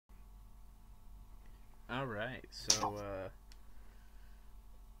All right. So,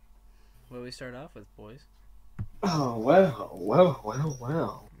 what do we start off with, boys? Oh, well.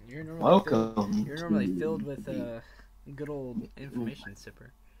 You're normally filled. Welcome You're normally filled to with the. good old information sipper.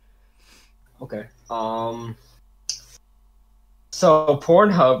 Okay. So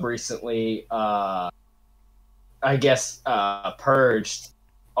Pornhub recently, I guess, purged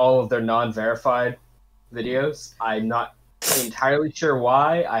all of their non-verified videos. I'm not entirely sure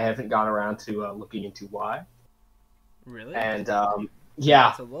why. I haven't gone around to looking into why. Really? And That's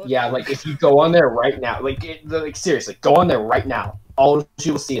yeah, a look. yeah. Like if you go on there right now, like seriously, go on there right now. All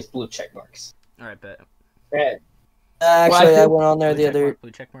you will see is blue check marks. All right, bet. And, Actually, I went on there Blue the check other mark.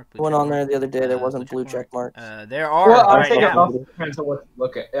 Blue check mark. Blue went check on mark. there the other day. There wasn't blue blue check marks. There are well, I right think it now. also depends on what you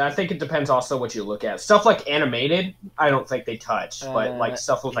look at. I think it depends also what you look at. Stuff like animated, I don't think they touch, but like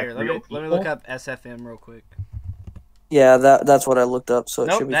stuff with Here, like real people. let me look up SFM real quick. Yeah, that's what I looked up, so it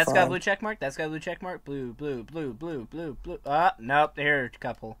Nope, should be that's fine. got blue check mark. That's got blue check mark. Blue. Nope. Here, a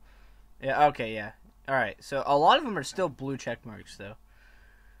couple. Yeah. Okay. Yeah. All right. So a lot of them are still blue check marks, though.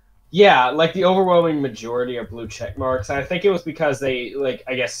 Yeah, like the overwhelming majority are blue check marks. And I think it was because they, like,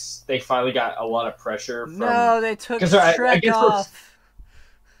 I guess they finally got a lot of pressure from. No, they took 'cause Shrek I guess off.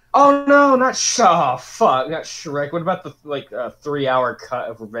 Oh no, not fuck, not Shrek. What about the 3-hour cut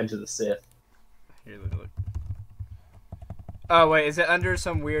of Revenge of the Sith? Here, look. Oh wait, is it under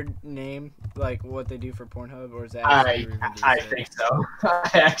some weird name like what they do for Pornhub, or is that? I think so. I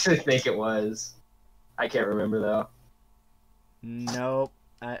actually think it was. I can't remember though. Nope,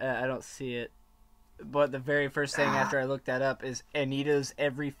 I don't see it. But the very first thing after I looked that up is Anita's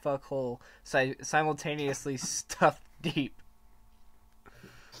every fuckhole simultaneously stuffed deep.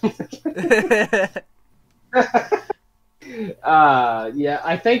 Yeah,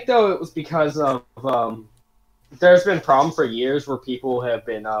 I think though it was because of there's been a problem for years where people have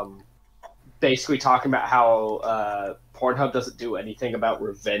been basically talking about how Pornhub doesn't do anything about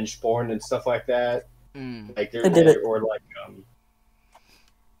revenge porn and stuff like that. Like or like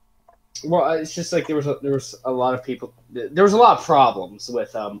well, it's just like there was a lot of people. There was a lot of problems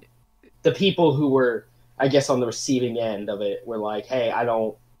with the people who were, I guess, on the receiving end of it. Were like, hey, I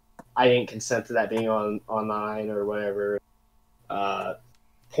didn't consent to that being online or whatever.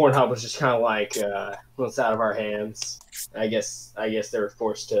 Pornhub was just kind of like, well, it's out of our hands. I guess they were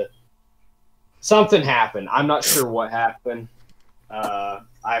forced to. Something happened. I'm not sure what happened. I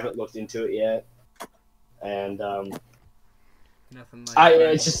haven't looked into it yet, and nothing like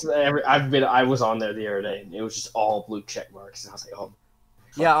it's just I was on there the other day, and it was just all blue check marks, and I was like, oh.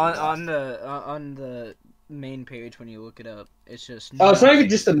 Yeah, on the main page when you look it up, it's just. Oh, it's not even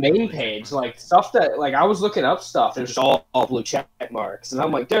just the main page. Like stuff that I was looking up stuff. It was all blue check marks, and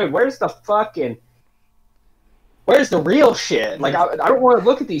I'm like, dude, where's the real shit? Like, I don't want to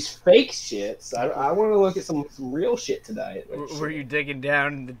look at these fake shits. I want to look at some real shit tonight. Like, were you digging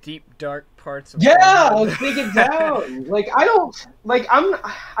down in the deep dark parts of? Yeah, I was digging down. Like, I don't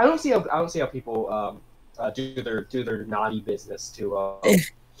see how people do their naughty business to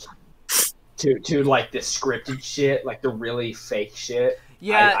like the scripted shit, like the really fake shit.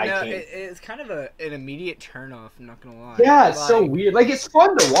 Yeah, it's kind of an immediate turnoff. I'm not gonna lie. Yeah, it's so weird. Like, it's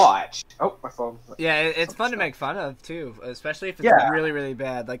fun to watch. Oh, my phone. Yeah, it's fun to make fun of too, especially if it's really, really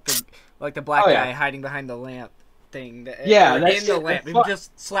bad. Like the black guy hiding behind the lamp thing. That's in the lamp. He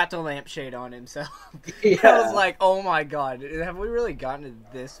just slapped a lampshade on himself. Yeah. I was like, oh my god, have we really gotten to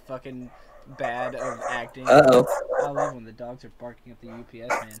this fucking bad of acting? Uh-oh. I love when the dogs are barking at the UPS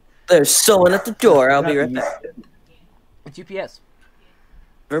man. There's someone at the door. I'll be right back. It's UPS.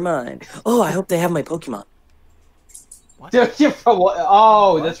 Never mind. Oh, I hope they have my Pokemon. What?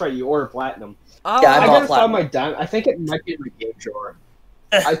 Oh, that's right. You ordered platinum. Oh, Yeah, I gotta platinum. find my diamond. I think it might be in my game drawer.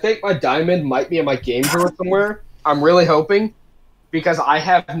 I think my diamond might be in my game drawer somewhere. I'm really hoping, because I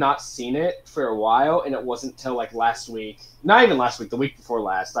have not seen it for a while, and it wasn't until like last week. Not even last week. The week before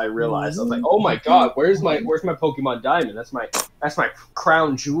last, I realized I was like, "Oh my god, where's my Pokemon Diamond? That's my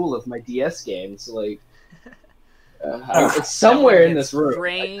crown jewel of my DS games." Like, it's somewhere in this room.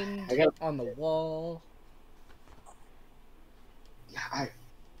 Framed on the wall. I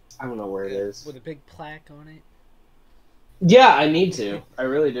don't know where it is. With a big plaque on it. Yeah, I need to. I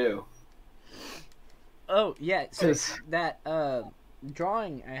really do. Oh yeah, so that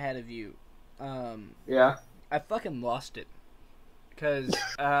drawing I had of you, yeah, I fucking lost it because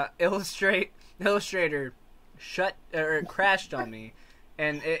Illustrator crashed on me,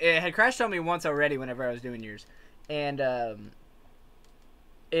 and it had crashed on me once already whenever I was doing yours, and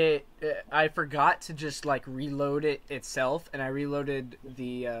I forgot to just like reload it itself, and I reloaded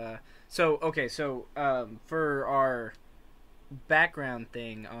the for our background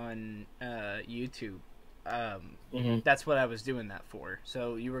thing on YouTube, that's what I was doing that for.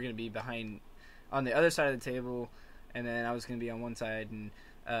 So you were going to be behind on the other side of the table, and then I was going to be on one side, and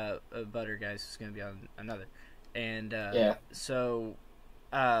Butterguyz was going to be on another. And so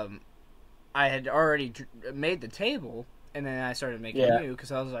I had already made the table, and then I started making new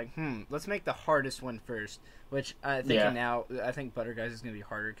because I was like, let's make the hardest one first. Which I think now I think Butterguyz is going to be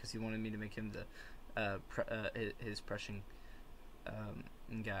harder because he wanted me to make him the his Prussian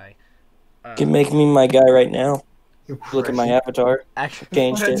guy. You can make me my guy right now. Look at my avatar. Actually,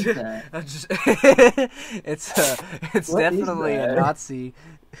 changed it. It's definitely a Nazi.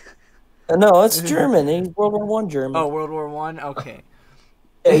 No, it's German. He's World War One German. Oh, World War One. Okay.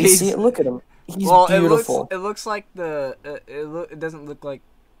 Yeah, you see, look at him. He's beautiful. It looks like it doesn't look like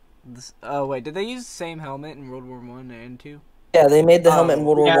this. Oh wait, did they use the same helmet in World War One and Two? Yeah, they made the helmet in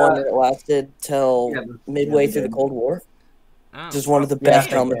World War One, and it lasted till midway through the Cold War. Oh. Which is one of the best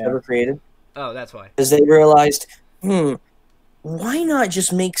helmets ever created. Oh, that's why. Because they realized, why not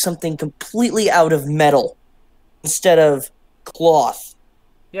just make something completely out of metal instead of cloth?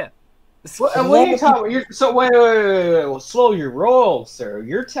 Yeah. What are you talking about? So wait. Well, slow your roll, sir.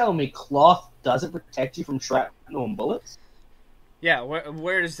 You're telling me cloth doesn't protect you from shrapnel and bullets? Yeah.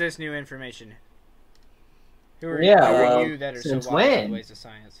 Where is this new information? Who are you that are so wise in the ways of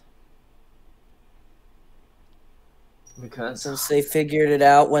science? Because since they figured it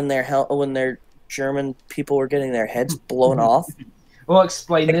out when their German people were getting their heads blown off. Well,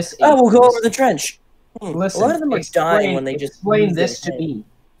 explain this. We'll go over the trench. Listen, a lot of them are dying when they just explain this to me,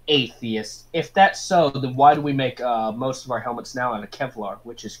 atheist. If that's so, then why do we make most of our helmets now out of Kevlar,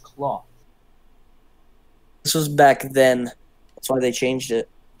 which is cloth? This was back then. That's why they changed it.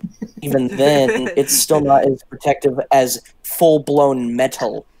 Even then, it's still not as protective as full-blown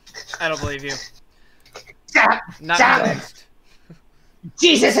metal. I don't believe you. Stop!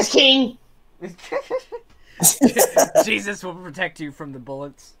 Jesus is king! Jesus will protect you from the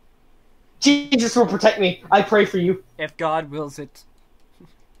bullets. Jesus will protect me. I pray for you. If God wills it.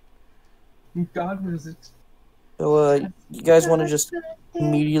 If God wills it. So, you guys want to just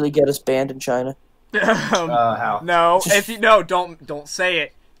immediately get us banned in China? How? No, don't say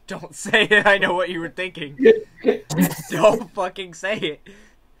it. Don't say it. I know what you were thinking. Don't fucking say it.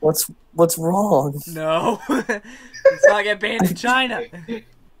 What's wrong? No. Let's not get banned in China.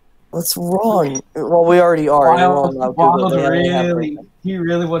 What's wrong? Well, we already are. He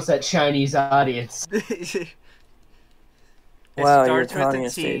really wants that Chinese audience. It wow, starts you're with a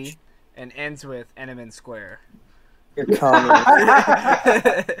communist T age. and ends with Tiananmen Square. You're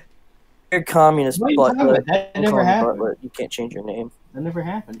communist. You're communist, but that never happened. You can't change your name. That never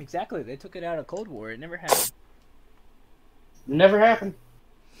happened. Exactly. They took it out of Cold War. It never happened. Never happened.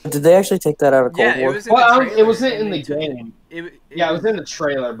 Did they actually take that out of Cold War? It wasn't in the game. It was in the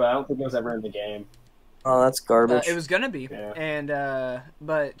trailer, but I don't think it was ever in the game. Oh, that's garbage. It was gonna be,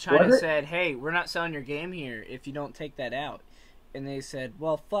 but China said, "Hey, we're not selling your game here if you don't take that out." And they said,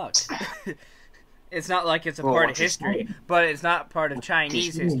 "Well, fuck." It's not like it's a part of history, but it's not part of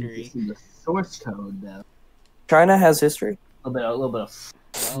Chinese history. The source code, though. China has history. A little bit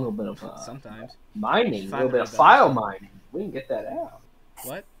of sometimes mining, a little bit of file mining. We can get that out.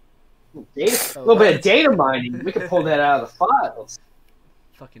 What? A little bit of data mining. We can pull that out of the files.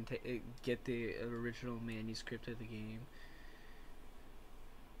 Fucking get the original manuscript of the game.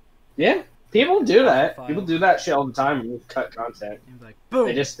 Yeah, people do that. People do that shit all the time. And cut content. Like, boom.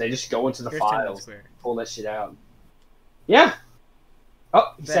 They just go into the files, pull that shit out. Yeah.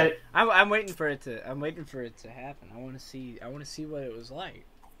 Oh, you said it. I'm waiting for it to happen. I want to see what it was like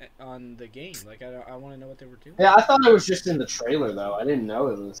on the game. Like I want to know what they were doing. Yeah, I thought it was just in the trailer though. I didn't know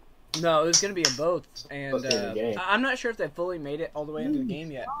it was. No, it was going to be in both, and I'm not sure if they fully made it all the way into the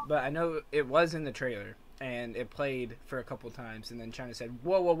game yet, but I know it was in the trailer, and it played for a couple times, and then China said,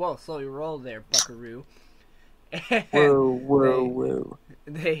 whoa, slow your roll there, buckaroo. Whoa.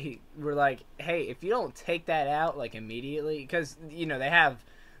 They were like, hey, if you don't take that out, like, immediately, because, you know,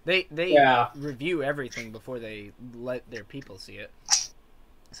 they review everything before they let their people see it.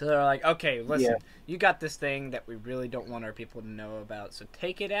 So they're like, okay, listen, you got this thing that we really don't want our people to know about, so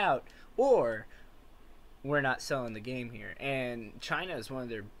take it out, or we're not selling the game here. And China is one of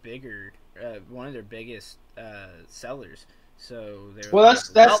their biggest sellers. So they're that's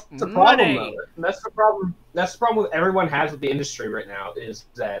the problem. Though. That's the problem. That's the problem with everyone has with the industry right now is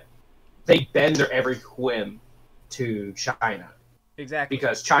that they bend their every whim to China. Exactly.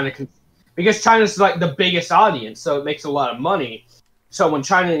 Because China's like the biggest audience, so it makes a lot of money. So when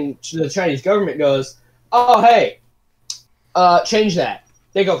the Chinese government goes, oh, hey, change that.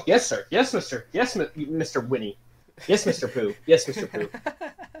 They go, yes, sir. Yes, mister. Yes, Mr. Winnie. Yes, Mr. Pooh. Yes, Mr. Pooh.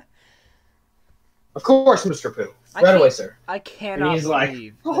 Of course, Mr. Pooh. Right away, sir. I cannot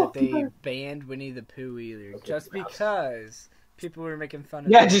believe that they banned Winnie the Pooh either, just because people were making fun of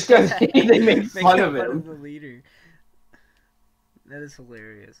him. Yeah, just because they made fun of him. Of the leader. That is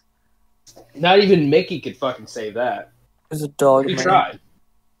hilarious. Not even Mickey could fucking say that. There's a dog. He tried.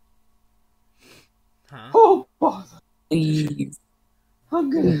 Huh? Oh, bother. Please. I'm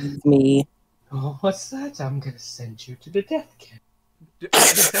gonna... Leave me. Oh, what's that? I'm gonna send you to the death camp.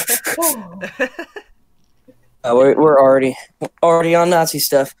 We're already on Nazi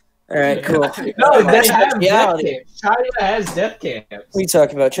stuff. All right, cool. No, they have death camps. China has death camps. What are you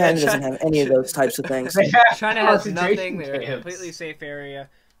talking about? China doesn't have any of those types of things. China has nothing. They're a completely safe area.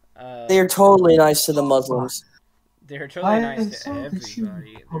 They're totally nice to the Muslims. They're totally nice to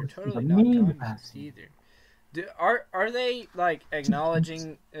everybody. They're totally not communist either. Are they like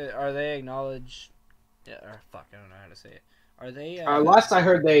acknowledging? Are they acknowledge? Fuck, I don't know how to say it. Are they? Last I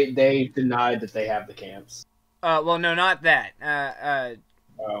heard, they denied that they have the camps. Well, no, not that.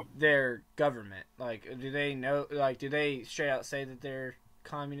 Oh. Their government, like, do they know? Like, do they straight out say that they're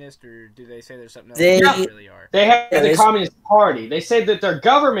communist, or do they say there's something else they really are? They have the Communist Party. They say that their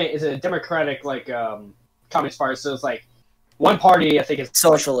government is a democratic, like, communist party. So it's like one party, I think, is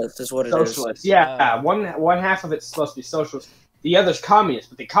socialist. Is what it is. Socialist, yeah. One half of it's supposed to be socialist. The other's communist,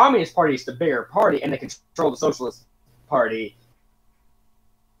 but the Communist Party is the bigger party, and they control the Socialist Party.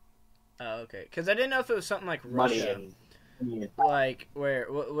 Oh, okay. Because I didn't know if it was something like Russia. Like, where,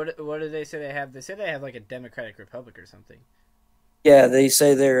 what do they say they have? They say they have, like, a democratic republic or something. Yeah, they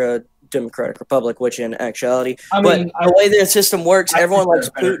say they're a democratic republic, which in actuality... the way their system works, everyone likes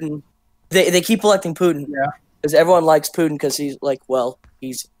Putin. They keep electing Putin. Yeah. Because everyone likes Putin because he's, like, well,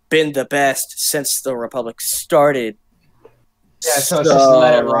 he's been the best since the republic started. Yeah, so just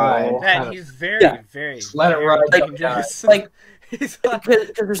let it ride. And he's very... Let it ride. Because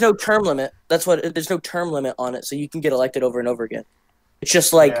there's no term limit. There's no term limit on it, so you can get elected over and over again. It's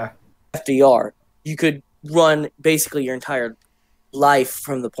just like FDR. You could run basically your entire life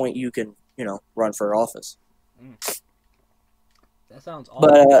from the point you can, run for office. That sounds awful.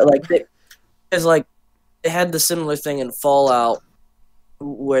 But they had the similar thing in Fallout,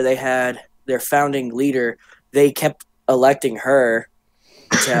 where they had their founding leader. They kept electing her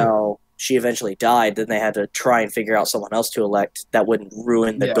until she eventually died. Then they had to try and figure out someone else to elect that wouldn't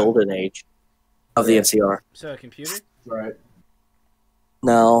ruin the golden age of the NCR. So a computer? Right.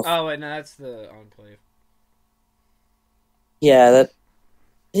 No. Oh, wait, no, that's the Enclave. Yeah, they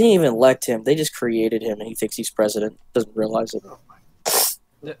didn't even elect him. They just created him, and he thinks he's president. Doesn't realize it.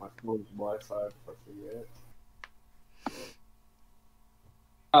 My phone's Wi-Fi. I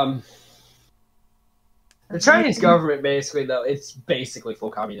forget. The Chinese government, basically, though, it's basically full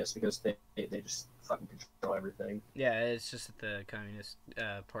communist because they just fucking control everything. Yeah, it's just that the Communist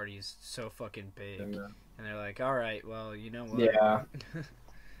Party is so fucking big, and they're like, all right, well, you know what? Yeah.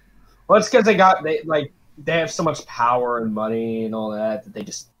 Well, it's because they have so much power and money and all that they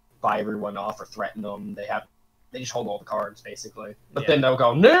just buy everyone off or threaten them. They just hold all the cards, basically. But then they'll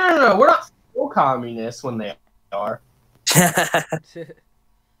go, no, we're not full communists when they are.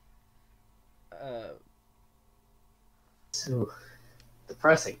 So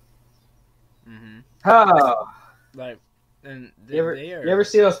depressing. Mm-hmm. Oh. Like, and you ever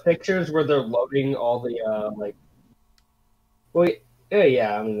see those pictures where they're loading all the Well,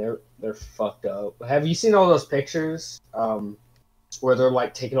 yeah. I mean, they're fucked up. Have you seen all those pictures where they're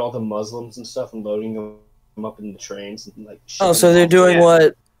like taking all the Muslims and stuff and loading them up in the trains and like? Oh, so they're doing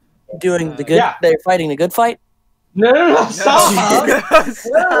what? Doing the good? Yeah. They're fighting the good fight. No! Stop!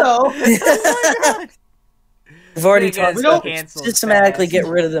 No! We've already talked about systematically get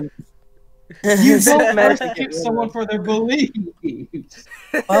rid of them. You don't kick someone for their beliefs.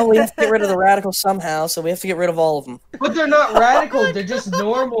 Well, we have to get rid of the radicals somehow, so we have to get rid of all of them. But they're not radical. They're just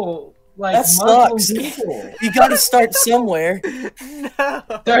normal, like, that Muslim sucks. people. You gotta start somewhere. No.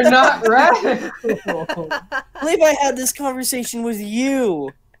 They're not radical. I believe I had this conversation with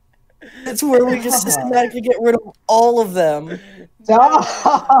you. That's where we just systematically get rid of all of them.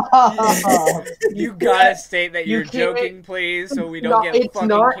 You gotta state that you're joking, please, so we don't get fucking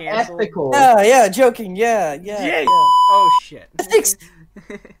canceled. Ethical. Yeah, joking. Yeah. Oh shit.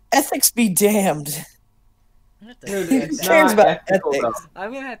 Ethics be damned. Dude, cares about ethics? Though.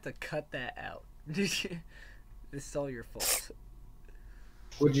 I'm gonna have to cut that out. This is all your fault.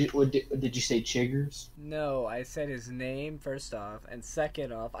 Did you say Chiggers? No, I said his name first off, and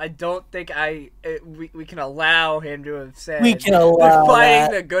second off, I don't think we can allow him to have said we can allow they're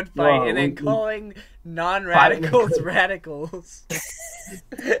fighting that. the good fight and then calling non-radicals radicals.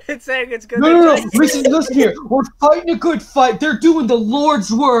 It's saying it's good. No. Listen here. We're fighting a good fight. They're doing the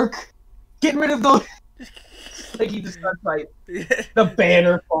Lord's work. getting rid of those. Like he just starts like the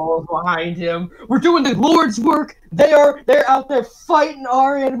banner falls behind him. We're doing the Lord's work. They're out there fighting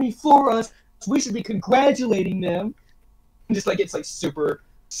our enemy for us. We should be congratulating them. And just like it's like super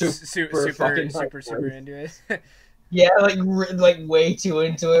into it. Yeah, like way too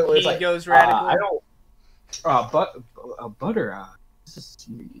into it. Where it's like goes radical. I don't. Butter. This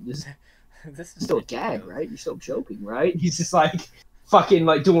is still a gag, right? You're still joking, right? He's just like fucking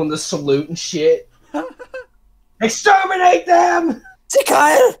like doing the salute and shit. Exterminate them! See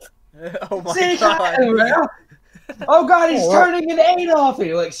Kyle! Oh my god! Oh god, he's turning into Adolf! And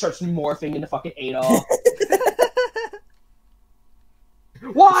he like starts morphing into fucking Adolf.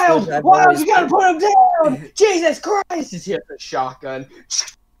 Wild! You gotta put him down! Jesus Christ! He's here with a shotgun.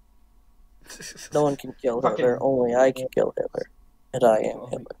 No one can kill Hitler. Only I can kill Hitler. And I am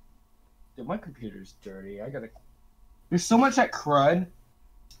Hitler. Dude, my computer's dirty. There's so much that crud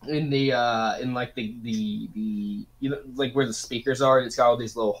in the like the you know, like where the speakers are. It's got all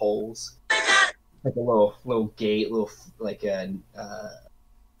these little holes, like a little gate, like a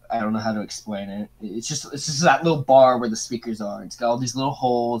I don't know how to explain it. It's just that little bar where the speakers are. It's got all these little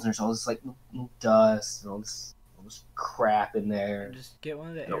holes. And there's all this like little dust and all this crap in there. Just get one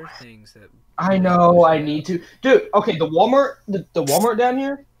of the air things that. I know. I need to, dude. Okay, the Walmart down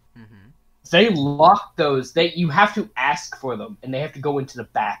here. They lock those. You have to ask for them, and they have to go into the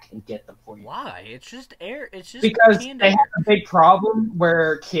back and get them for you. Why? It's just air. It's just because they had a big problem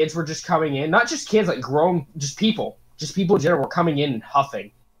where kids were just coming in. Not just kids, like grown, just people in general were coming in and huffing.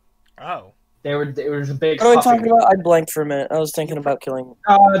 Oh, there was a big. What are we talking about? I blanked for a minute. I was thinking about killing.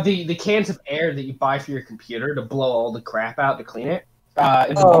 The cans of air that you buy for your computer to blow all the crap out to clean it.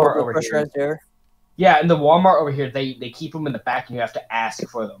 In the Walmart over here. Air. Yeah, in the Walmart over here, they keep them in the back, and you have to ask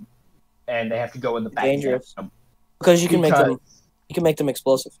for them. And they have to go in the back. Dangerous. Because you can make them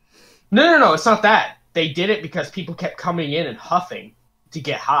explosive. No, it's not that. They did it because people kept coming in and huffing to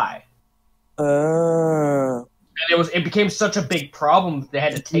get high. And it became such a big problem that they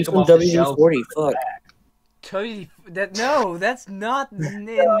had to take them off the shelves. Fuck. No, that's not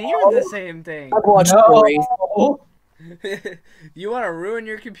near the same thing. I've watched You want to ruin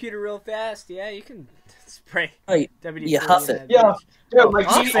your computer real fast? Yeah, you can spray WD-40. You huff it. Yeah. Dude, my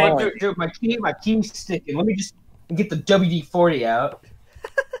key's sticking. Let me just get the WD-40 out.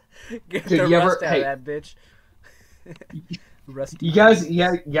 Get the rust out of that bitch. You guys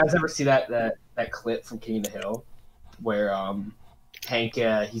ever see that clip from King of the Hill where Hank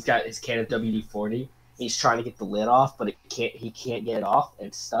he's got his can of WD-40. He's trying to get the lid off, but he can't get it off, and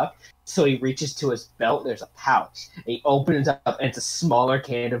it's stuck. So he reaches to his belt. There's a pouch. And he opens up, and it's a smaller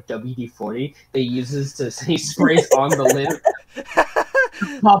can of WD-40 that he uses he sprays on the lid,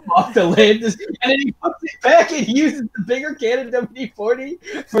 pop off the lid, and then he puts it back and uses the bigger can of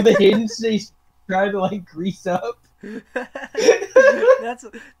WD-40 for the hinge that he's trying to like grease up. That's.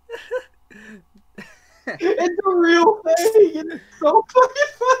 It's a real thing, and it's so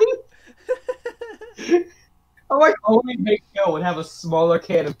fucking funny. I like only Hank Hill would have a smaller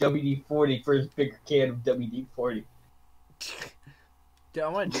can of WD-40 for his bigger can of WD-40. Dude, I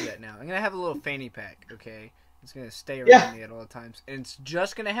want to do that now. I'm gonna have a little fanny pack, okay? It's gonna stay around me at all times, and it's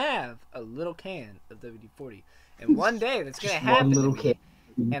just gonna have a little can of WD-40. And one day that's gonna happen. One little can.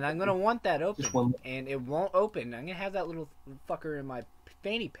 And I'm gonna want that open, and it won't open. I'm gonna have that little fucker in my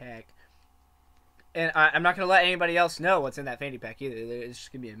fanny pack. And I'm not going to let anybody else know what's in that fanny pack either. It's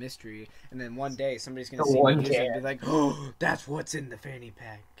just going to be a mystery. And then one day, somebody's going to see me use it and be like, oh, that's what's in the fanny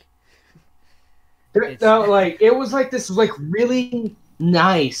pack. No, like, it was like this, like, really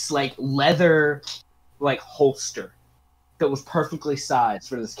nice, like, leather, like, holster that was perfectly sized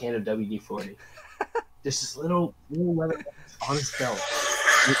for this can of WD-40. Just this little leather on his belt.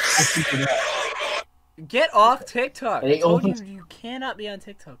 Get off TikTok. I told you cannot be on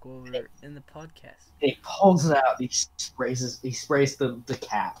TikTok while we're in the podcast. And he pulls it out. He sprays the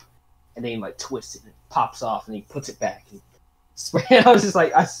cap, and then he like twists it and it pops off, and he puts it back. And I was just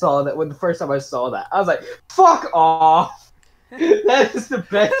like, I saw that when the first time I saw that, I was like, "Fuck off!" That is the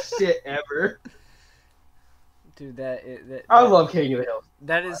best shit ever. Dude, I love King of the Hill.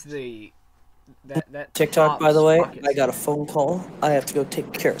 That is that TikTok. By the way, I got a phone call. I have to go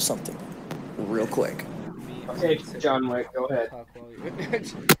take care of something real quick. Okay, John Wick, go ahead.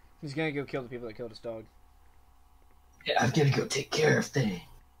 He's gonna go kill the people that killed his dog. Yeah, I'm gonna go take care of things.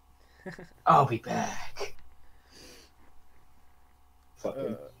 I'll be back.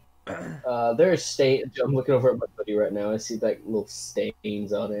 Fucking. There's stain. I'm looking over at my hoodie right now. I see like little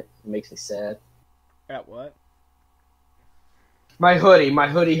stains on it. It makes me sad. At what? My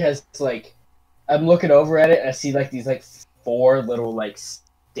hoodie has like. I'm looking over at it. And I see like these like 4 little like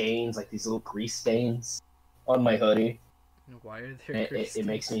stains, like these little grease stains on my hoodie. Why are there grease stains? It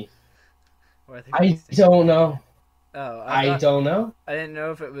makes me... I don't know. Oh, I don't know. I didn't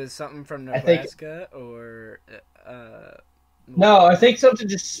know if it was something from Nebraska or... No, I think something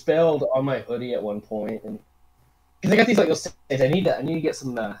just spilled on my hoodie at one point, and because I got these like little stains, I need to get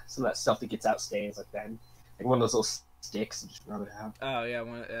some of that stuff that gets out stains like that, like one of those little sticks, and just rub it out. Oh yeah,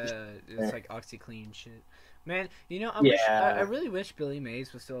 it's like OxyClean shit. Man, you know, I really wish Billy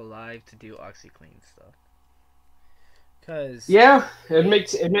Mays was still alive to do OxyClean stuff. Cause it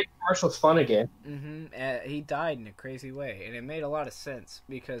makes commercials fun again. He died in a crazy way, and it made a lot of sense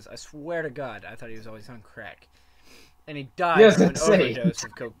because I swear to God, I thought he was always on crack. And he died from an overdose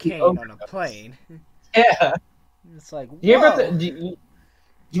of cocaine on a plane. Yeah. It's like, do you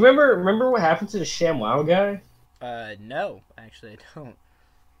remember what happened to the ShamWow guy? No, actually I don't.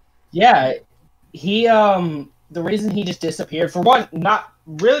 Yeah, he the reason he just disappeared, for one, not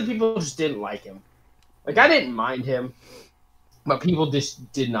really, people just didn't like him. Like, I didn't mind him, but people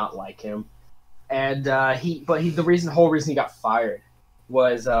just did not like him. And the whole reason he got fired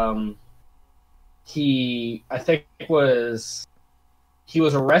was he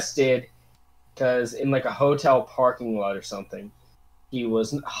was arrested because in like a hotel parking lot or something, he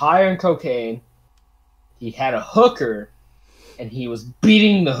was high on cocaine, he had a hooker, and he was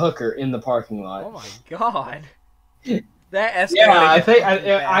beating the hooker in the parking lot. Oh my God. That escalated. Yeah, I think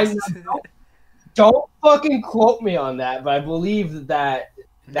I don't fucking quote me on that, but I believe that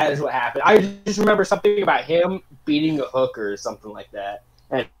is what happened. I just remember something about him beating a hooker or something like that.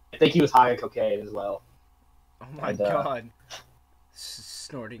 And I think he was high on cocaine as well. Oh my God.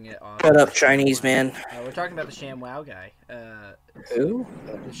 Snorting it off. Shut up, Chinese man. We're talking about the ShamWow guy. Who?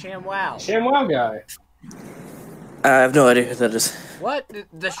 The ShamWow. ShamWow guy. I have no idea who that is. What?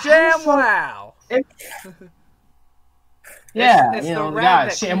 The ShamWow! Yeah, it's you know, the the guy, rat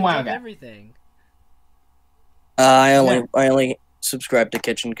that ShamWow guy. Everything. I only subscribe to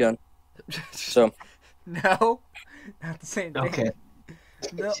Kitchen Gun. So. No, not the same thing. Okay.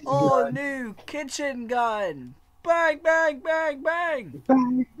 The all-new Kitchen Gun. Bang, bang, bang, bang.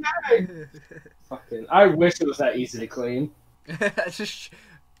 Bang, bang. Fucking, I wish it was that easy to clean. Just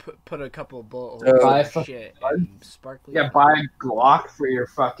put a couple of bullet holes in shit and sparkly. Yeah, buy a Glock for your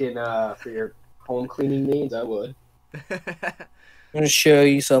fucking for your home cleaning needs. I would. I'm gonna show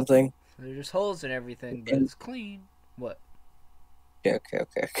you something. There's just holes in everything, but it's clean. What? Okay.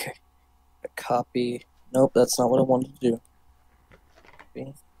 A copy. Nope, that's not what I wanted to do.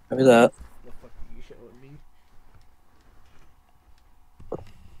 Maybe that. The fuck are you showing me?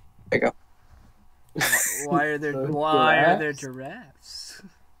 There you go. Why are there giraffes?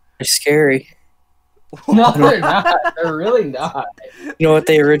 They're scary. No, they're not. They're really not. You know what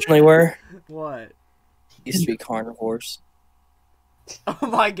they originally were? What? Used to be carnivores. Oh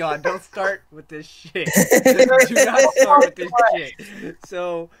my God! Don't start with this shit. Do not start with this shit.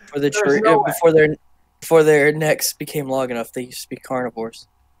 So before their necks became long enough, they used to be carnivores.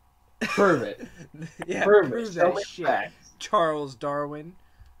 Prove it. Yeah, prove that shit. Facts. Charles Darwin.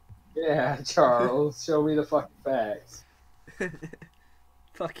 Yeah, Charles, show me the fucking facts.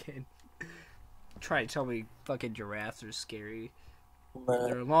 Fucking try to tell me fucking giraffes are scary.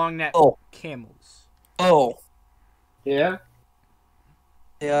 They're long-necked camels. Oh. Yeah?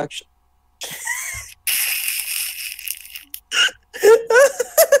 They actually...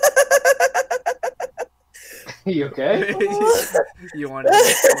 You okay? You want to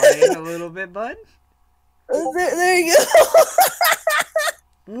explain a little bit, bud? There you go.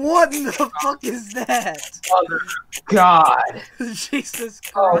 What the fuck is that? Mother God. Jesus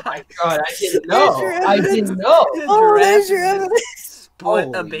Christ. Oh my God, I didn't know. I didn't know. Oh, there's your evidence.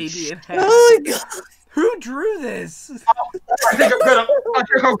 Split a baby in half. Oh my God. Who drew this? I think I'm gonna.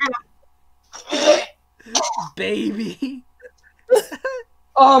 Baby.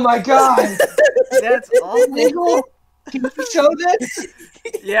 Oh my God. That's awful. Can you show this?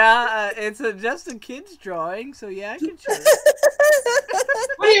 Yeah, it's just a kid's drawing, so yeah, I can show it.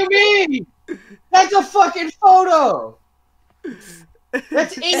 What do you mean? That's a fucking photo.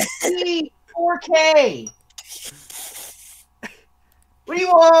 That's HD 4K. What do you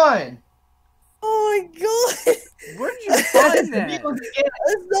want? Oh my God. Where'd you find that? I was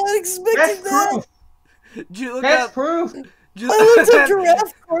not expecting that. Proof. Did you look That's up? proof. I looked up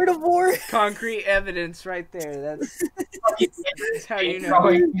giraffe carnivore. Concrete evidence right there. That's how you know.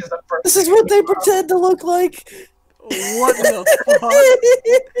 This is what they pretend to look like. What the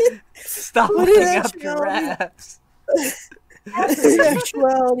fuck? Stop looking up giraffes. In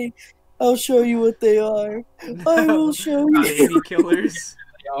actuality, I'll show you what they are. I will show you. Baby killers.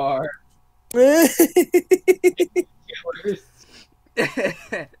 They are. Killers.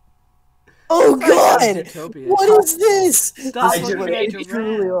 Oh God! What is this? Stop this looking at your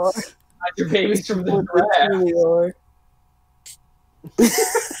truly are. Your babies from the giraffe.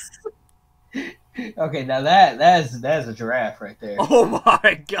 Okay, now that's a giraffe right there. Oh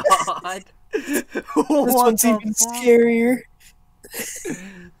my God! This one's even scarier.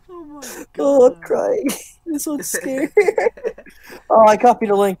 Oh my God! Oh, I'm crying. This one's scarier. Oh, I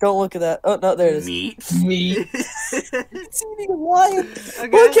copied a link. Don't look at that. Oh no, there it is. Meat. It's eating a lion. Okay.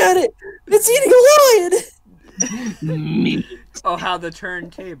 Look at it. It's eating a lion. Meat. Oh, how the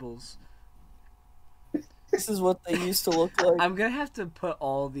turntables. This is what they used to look like. I'm gonna have to put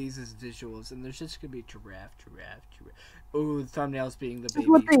all these as visuals, and there's just gonna be giraffe. Ooh, the thumbnails being the baby. This is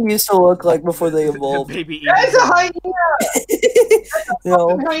what they used to look like before they evolved. The baby. That's a hyena.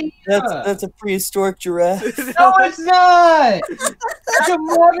 No, that's a prehistoric giraffe. No, it's not. That's a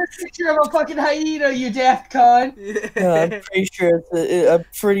modern picture of a fucking hyena. You daft cunt. No, I'm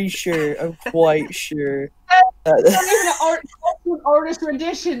pretty sure. I'm quite sure. That's not even an artist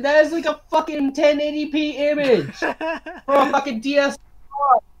rendition. That is like a fucking 1080p image from a fucking DS.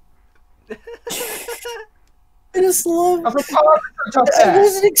 I just love. I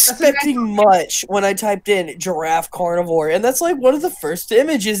wasn't expecting much when I typed in giraffe carnivore, and that's like one of the first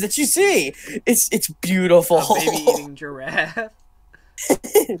images that you see. It's beautiful. A baby eating giraffe.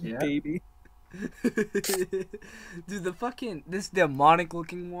 Baby. Dude, this demonic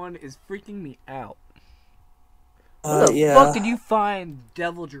looking one is freaking me out. What the fuck did you find,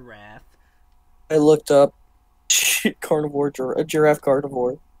 devil giraffe? I looked up carnivore, giraffe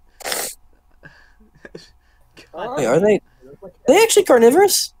carnivore. Wait, are they actually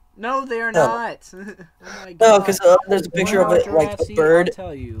carnivorous? No, they are not. Oh my God. No, because there's a picture of it, like a bird.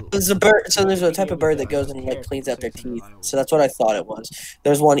 There's a bird, so there's a type of bird that goes and like cleans out their teeth. So that's what I thought it was.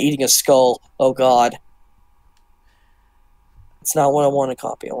 There's one eating a skull. Oh God. It's not what I want to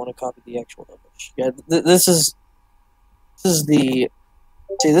copy. I want to copy the actual image. Yeah, this is the.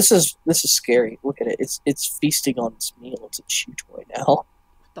 See, this is scary. Look at it. It's feasting on its meal. It's a chew toy now. What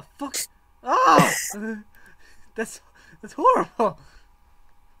the fuck? Oh, that's horrible.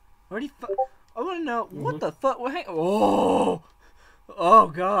 I want to know what the fuck. Oh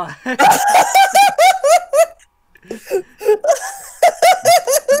God.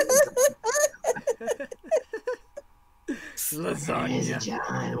 Lasagna.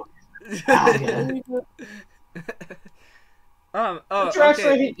 You're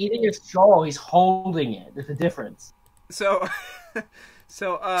actually eating his jaw. He's holding it. There's a difference. So,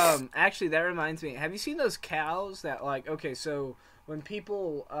 actually, that reminds me. Have you seen those cows that, like, okay, so when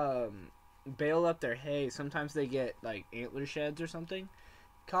people, bale up their hay, sometimes they get, like, antler sheds or something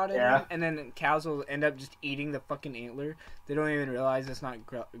caught in them, and then cows will end up just eating the fucking antler. They don't even realize it's not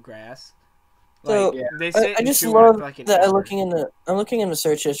grass. So I just love that I'm looking in the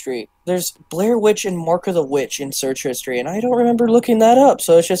search history. There's Blair Witch and Mark of the Witch in search history, and I don't remember looking that up.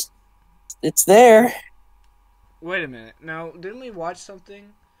 So it's there. Wait a minute. Now, didn't we watch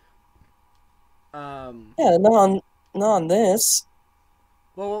something? Yeah, not on this.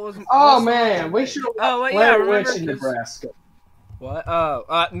 Well, what was? Oh man, we should. Oh wait, Blair remember Witch in Nebraska. What?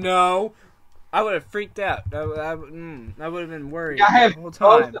 No. I would have freaked out. I would have been worried I have the whole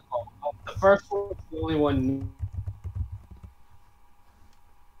time. The first one's the only one.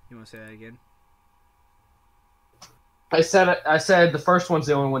 You want to say that again? I said the first one's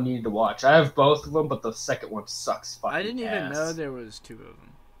the only one you need to watch. I have both of them, but the second one sucks fucking I didn't even ass. know there was two of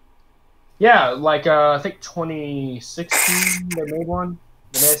them. Yeah, like I think 2016 they made one.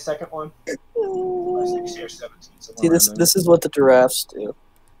 They made a second one. 16 or 17. See, this is what the giraffes do.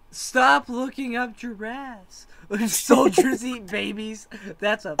 Stop looking up giraffes. Soldiers eat babies.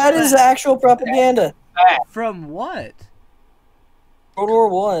 That is actual propaganda. From what?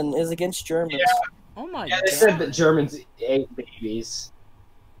 World War I is against Germans. Yeah. Oh my God. Yeah, they said that Germans ate babies.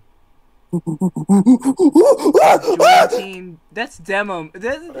 Team, that's demo.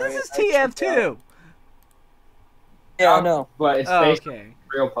 This is TF2. Yeah, I know. But it's based on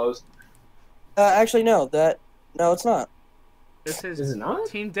real post. Actually, no. No, it's not. This is it not?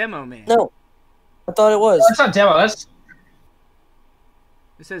 Team Demo Man. No. I thought it was. No, it's not demo. It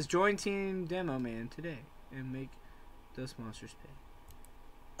says join Team Demo Man today and make those monsters pay.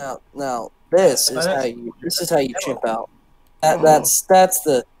 Now, this is how you chimp out. That's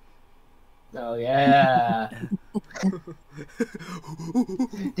the. Oh yeah.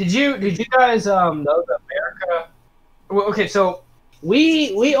 Did you guys know that America? Well, okay, so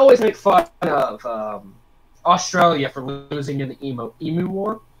we always make fun of Australia for losing in the emu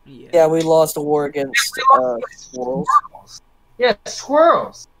war. Yeah, we lost a war against squirrels. Yeah,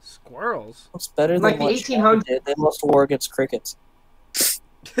 squirrels. Squirrels. It's better than like the 1800s. They lost a war against crickets.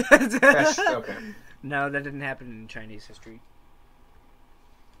 Okay. No, that didn't happen in Chinese history.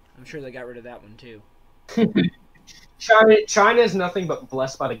 I'm sure they got rid of that one too. China is nothing but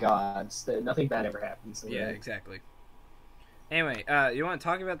blessed by the gods. Nothing bad ever happens. Yeah, exactly. Anyway, you want to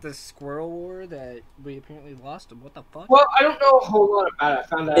talk about the squirrel war that we apparently lost? What the fuck? Well, I don't know a whole lot about it. I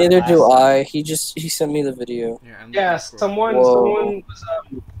found out. Neither do I. He sent me the video. Yeah, someone was.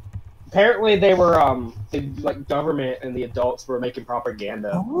 Apparently, they were like government and the adults were making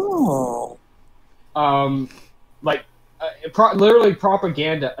propaganda. Oh. Literally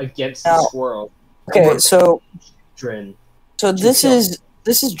propaganda against the squirrel. Okay, so this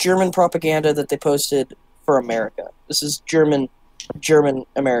is German propaganda that they posted for America. This is German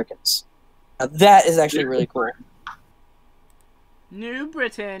Americans. Now, that is actually really cool. New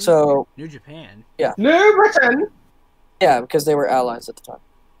Britain. So New Japan. Yeah. New Britain. Yeah, because they were allies at the time.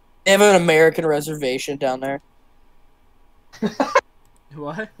 They have an American reservation down there.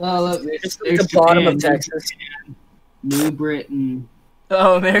 What? Oh, look, it's at the bottom of Texas. New Britain.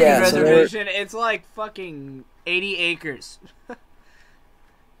 Oh, American reservation. So it's like fucking 80 acres.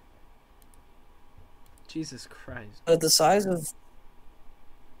 Jesus Christ. The size of...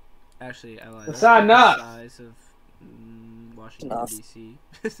 Actually, I lied. That's not enough. The size of Washington, D.C.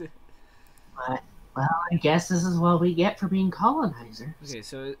 Well, I guess this is what we get for being colonizers. Okay,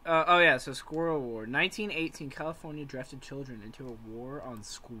 so, so Squirrel War. 1918, California drafted children into a war on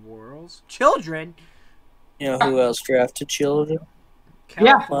squirrels. Children? You know who else drafted children?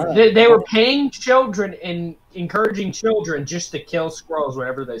 California. Yeah, they were paying children and encouraging children just to kill squirrels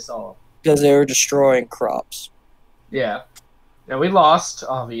wherever they saw them. Because they were destroying crops. Yeah. Yeah, we lost,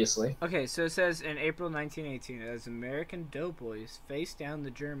 obviously. Okay, so it says in April 1918, as American doughboys faced down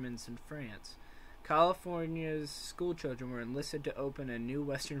the Germans in France, California's school children were enlisted to open a new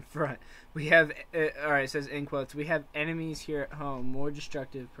Western Front. We have, it says in quotes, we have enemies here at home, more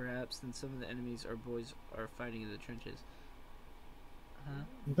destructive perhaps than some of the enemies our boys are fighting in the trenches.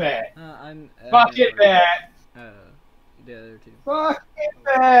 Bet. Fuck it, bet. The other two. Fuck it,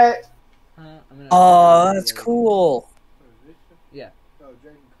 bet. Oh, that's cool. Yeah. Oh,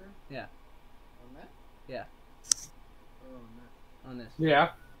 Jack and Kurt? Yeah. On that? Yeah. Or on that? On this. Yeah.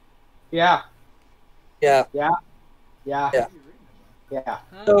 Yeah. Yeah. Yeah. Yeah. Yeah. Yeah.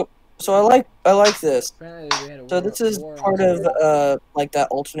 So I like this. So this is part of like that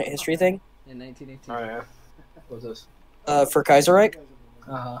alternate history thing. In 1918. Oh yeah. What was this? For Kaiserreich.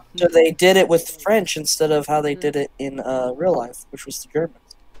 Uh-huh. So they did it with French instead of how they did it in real life, which was the Germans.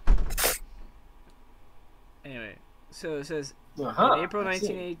 Anyway, so it says in April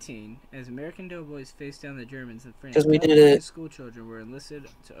 1918, as American doughboys faced down the Germans in France, we did it. School children were enlisted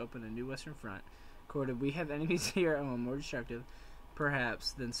to open a new Western Front. Quoted, we have enemies here at home more destructive,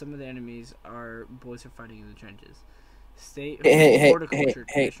 perhaps, than some of the enemies our boys are fighting in the trenches. State Horticulture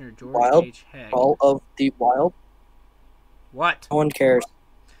Commissioner George H. Heck. Call of the Wild. What? No one cares.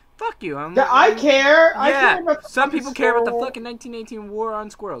 Fuck you. I care. Yeah, I care about some people care about the fucking 1918 war on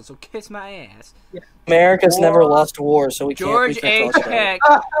squirrels, so kiss my ass. Yeah. America's never lost a war, so we can't. George H. Heck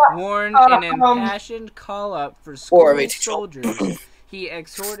warned an impassioned call-up for school soldiers. He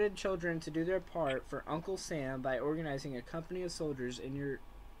exhorted children to do their part for Uncle Sam by organizing a company of soldiers in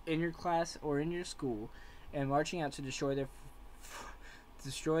your class or in your school, and marching out to destroy their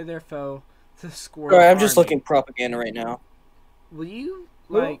foe, the squirrel. Sorry, I'm just looking propaganda right now. Will you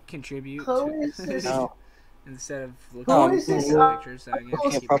contribute to this no. instead of looking at pictures?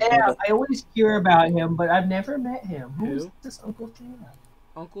 I always hear about him, but I've never met him. Who is this Uncle Sam?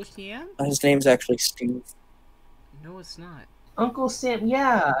 Uncle Sam? His name's actually Steve. No, it's not. Uncle Sam,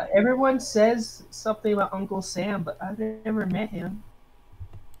 yeah. Everyone says something about Uncle Sam, but I've never met him.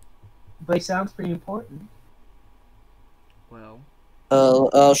 But he sounds pretty important. Well,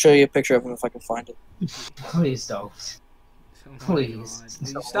 I'll show you a picture of him if I can find it. Please don't. Oh Please.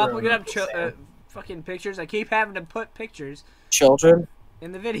 Stop looking up fucking pictures. I keep having to put pictures Children?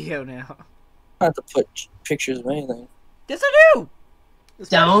 in the video now. I have to put pictures of anything. Yes, I do!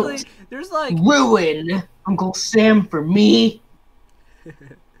 Don't there's like ruin Uncle Sam for me.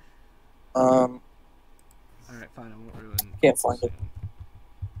 Alright, fine, I won't ruin. Can't find it.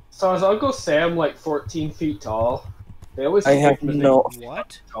 So is Uncle Sam like 14 feet tall? They always I have no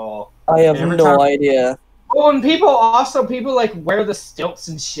tall. I have no idea. Oh, and people like wear the stilts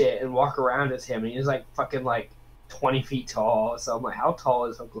and shit and walk around as him, and he's like fucking like 20 feet tall. So I'm like, how tall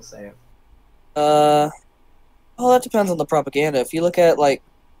is Uncle Sam? Well, that depends on the propaganda. If you look at like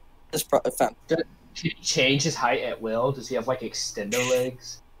this Can he change his height at will? Does he have like extendo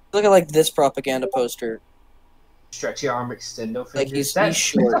legs? Look at like this propaganda poster. Stretchy arm extendo fingers. Like he's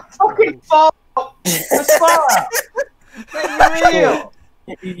short. That's fucking Fallout. That's Fallout. That's real.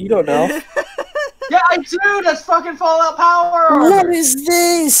 You don't know. Yeah, I do. That's fucking Fallout Power. What is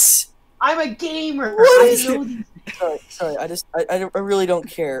this? I'm a gamer. What I is know these. Sorry. I really don't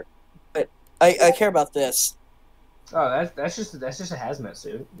care, but I care about this. Oh, that's just a hazmat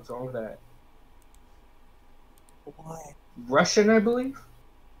suit. What's wrong with that? Why? Russian, I believe.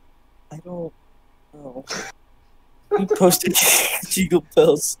 I don't know. He posted jingle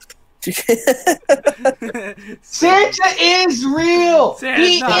bells. Santa is real. Santa's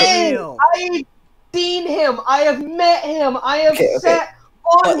He not is. real. I've seen him. I have met him. I have Okay. sat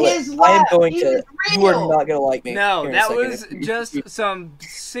on But his I am lap. going He to. is You are real. not gonna like me. No, Here in a that second. was just some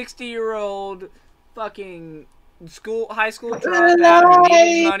 60-year-old fucking high school dropout who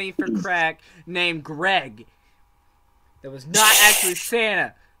needed money for crack named Greg. That was not actually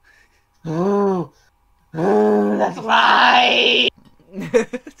Santa. That's lie.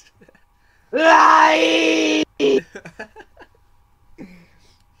 Lie.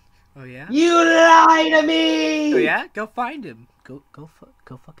 Oh yeah. You lie to me. Oh yeah. Go find him. Go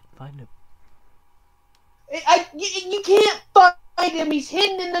fucking find him. You can't find him. He's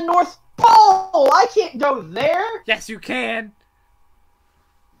hidden in the North Pole. I can't go there. Yes, you can.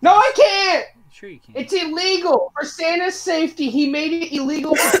 No, I can't. Sure you can. It's illegal. For Santa's safety, he made it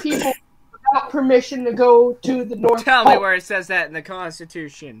illegal for people without permission to go to the North Tell Pole. me where it says that in the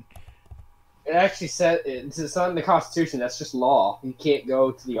Constitution. It actually said it's not in the Constitution. That's just law. You can't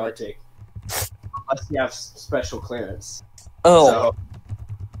go to the Arctic unless you have special clearance. Oh. So,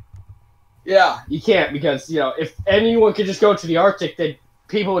 yeah, you can't because if anyone could just go to the Arctic, then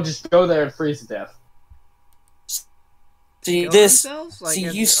people would just go there and freeze to death. See Kill this. themselves? Like, See,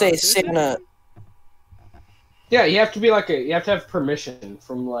 as you say autistic? Santa. Yeah, you have to be you have to have permission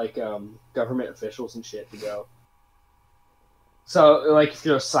from government officials and shit to go. So if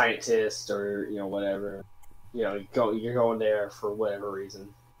you're a scientist or whatever, you're going there for whatever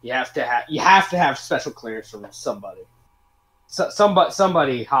reason. You have to have special clearance from somebody.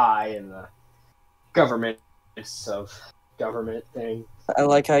 Somebody high in the government thing. I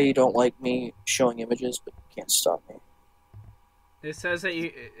like how you don't like me showing images, but you can't stop me. It says that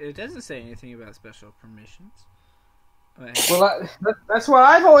it doesn't say anything about special permissions. Well, that's what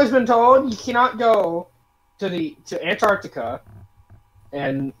I've always been told. You cannot go to Antarctica,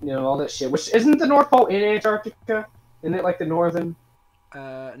 and all that shit. Which isn't the North Pole in Antarctica? Isn't it like the northern?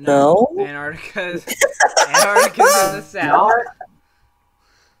 No. Antarctica's in the south.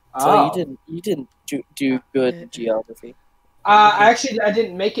 So you didn't do good in geography. I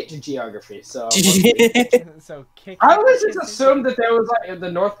didn't make it to geography, so So I always just assumed that there was the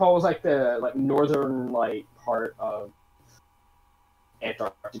North Pole was the northern part of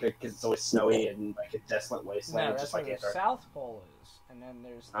Antarctica because it's always snowy and a desolate wasteland, No, just that's like where the Antarctica. South Pole is, and then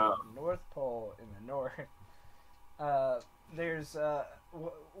there's the North Pole in the north. There's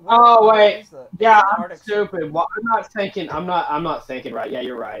Oh wait, yeah, I'm Arctic stupid. Well, I'm not thinking right. Yeah,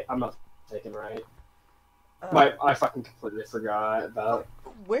 you're right. I'm not thinking right. I fucking completely forgot about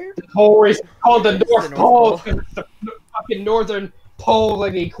where the pole is called the North the Pole. North Pole? It's the fucking northern pole,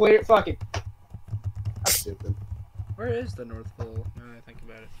 like the equator. Fucking, I'm stupid. Where is the North Pole? Now that I think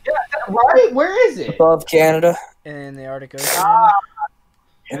about it. Yeah, right. Where is it? Above Canada. In the Arctic Ocean.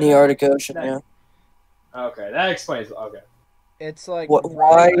 In the Arctic Ocean, yeah. Okay, that explains. Okay. It's like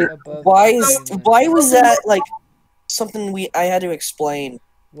why above why Greenland. was that something I had to explain?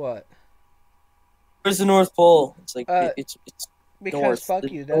 What? Where's the North Pole? It's it's Because north. fuck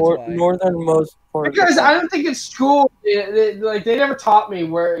The you. That's why. northernmost part. Because I don't think in school, they never taught me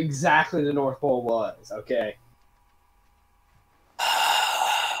where exactly the North Pole was. Okay.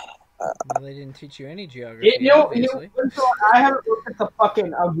 Well, they didn't teach you any geography. I haven't looked at the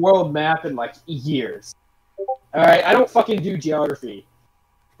fucking world map in years. All right, I don't fucking do geography.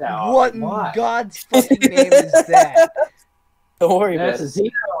 What in God's fucking name is that? Don't worry about That's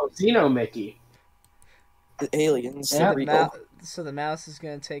it. a Xeno Mickey. The aliens. Yeah, So the mouse is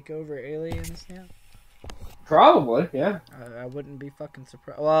gonna take over aliens now? Probably, yeah. I wouldn't be fucking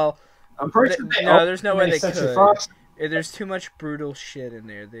surprised. Well, I'm pretty sure they no, there's no way they Century could. Fox. There's too much brutal shit in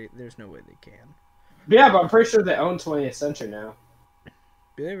there. There's no way they can. Yeah, but I'm pretty sure they own 20th Century now.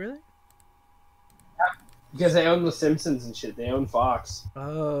 Do they really? Because they own The Simpsons and shit. They own Fox.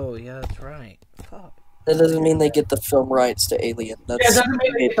 Oh, yeah, that's right. Fuck. That doesn't mean they get the film rights to Alien. Yeah, it doesn't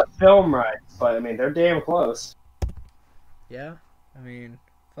mean they get the film rights, but I mean, they're damn close. Yeah? I mean,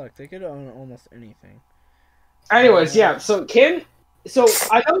 fuck, they could own almost anything. Anyways, yeah, so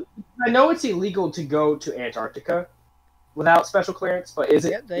I know it's illegal to go to Antarctica without special clearance, but is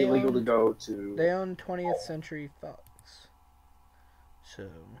it illegal to go to... They own 20th Century Fox. So,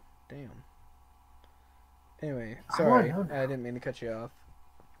 damn. Anyway, sorry, I didn't mean to cut you off.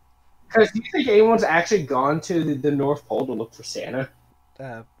 Because do you think anyone's actually gone to the North Pole to look for Santa?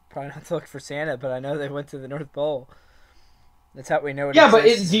 Probably not to look for Santa, but I know they went to the North Pole. That's how we know it. Yeah, but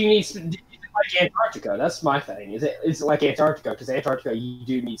do you need like Antarctica? That's my thing. Is it like Antarctica? Because Antarctica, you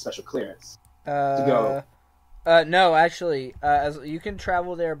do need special clearance to go. No, actually, as you can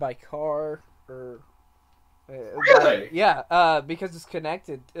travel there by car or. Really? Because it's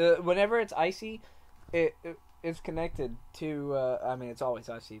connected. Whenever it's icy, it's connected to. I mean, it's always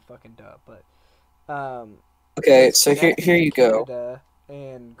icy, fucking duh. But okay, so here you go. Canada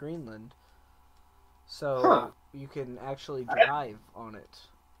and Greenland, so you can actually drive on it.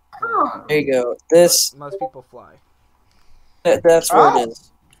 There you go. This most people fly. That's where it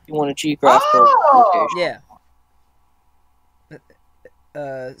is. You want a geographical location. Yeah.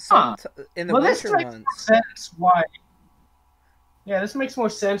 In the winter months. Sense why? Yeah, this makes more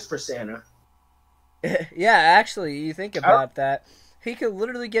sense for Santa. Yeah, actually, you think about that. He could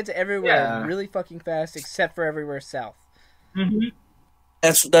literally get to everywhere really fucking fast, except for everywhere south. Mm-hmm.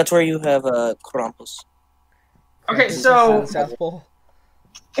 That's where you have Krampus. Okay, so South Pole.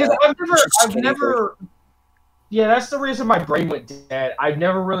 Because I've never. Yeah, that's the reason my brain went dead. I've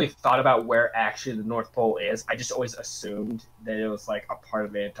never really thought about where actually the North Pole is. I just always assumed that it was like a part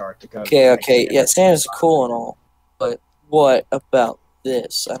of Antarctica. Okay. Yeah, Santa's cool and all, but what about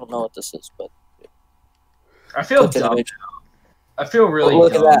this? I don't know what this is, but I feel dumb. I feel really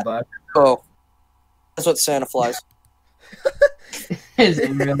dumb, but that's what Santa flies. Is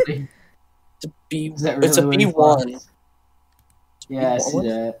it really? It's a B1. Yeah, I see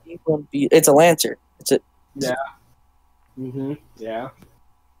that. B1B. It's a Lancer. Yeah. Mm-hmm. Yeah.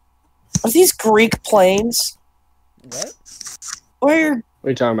 Are these Greek planes? What? Where? What are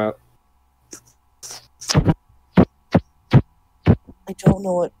you talking about? I don't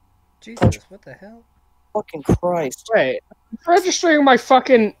know what. Jesus, what the hell? Fucking Christ. Wait. I'm registering my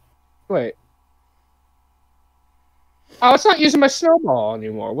fucking. Wait. Oh, it's not using my snowball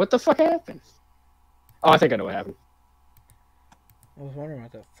anymore. What the fuck happened? Oh, I think I know what happened. I was wondering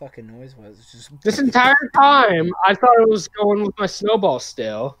what the fucking noise was. It's just this entire time, I thought it was going with my snowball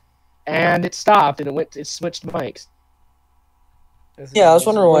still, and it stopped and it switched mics. Yeah, I was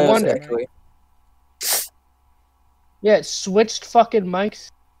wondering why it was actually. Yeah, it switched fucking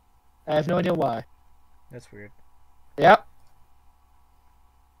mics. I have no idea why. That's weird. Yep.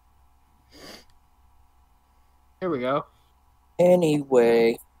 Here we go.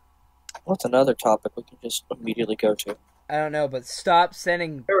 Anyway, what's another topic we can just immediately go to? I don't know, but stop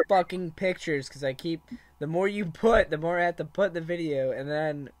sending fucking pictures, because the more you put, the more I have to put the video, and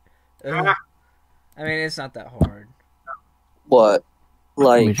then, I mean, it's not that hard. What?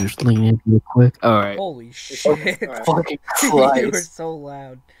 Like, let me just lean in real quick. Alright. Holy shit. Right. Fucking Christ. You were so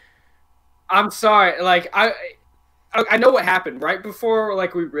loud. I'm sorry, like, I know what happened. Right before,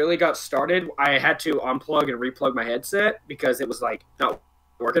 like, we really got started, I had to unplug and replug my headset, because it was, like, not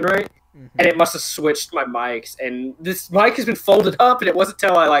working right. Mm-hmm. And it must have switched my mics. And this mic has been folded up, and it wasn't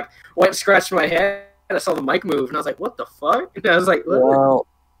until I like went and scratched my head and I saw the mic move, and I was like, "What the fuck?" And I was like, "Wow,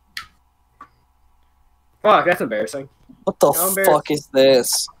 fuck, that's embarrassing." What the fuck is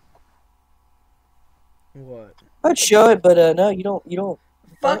this? What? I'd show it, but no, you don't. You don't.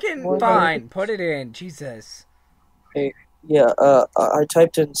 Fucking fine. Put it in, Jesus. Hey, yeah. I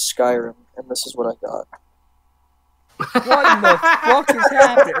typed in Skyrim, and this is what I got. What in the fuck is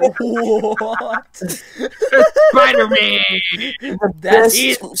happening? What? Spider-Man! That's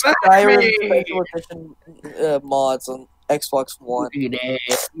Skyrim Special Edition mods on Xbox One.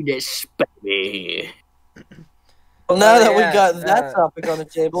 Spider-Man. Well, now that we got that topic on the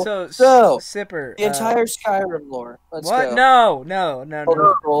table, so Sipper, the entire Skyrim lore. Let's what? go. No.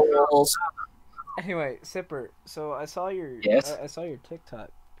 Anyway, Sipper. So I saw your I saw your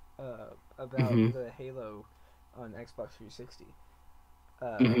TikTok about the Halo on Xbox 360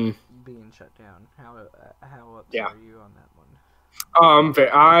 being shut down. How upset are you on that one?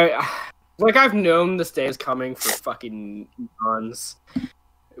 I've known this day is coming for fucking months,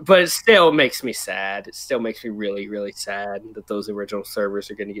 but it still makes me sad. It still makes me really, really sad that those original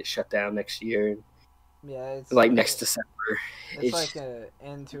servers are going to get shut down next year. Yeah, it's like next December. It's like an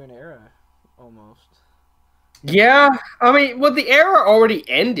end to an era, almost. Yeah, I mean, well, the era already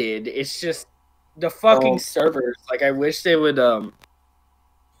ended. It's just the fucking servers. Like, I wish they would. I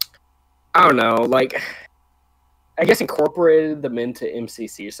don't know. Like, I guess incorporated them into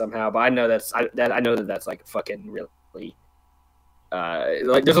MCC somehow. But I know that's like fucking really.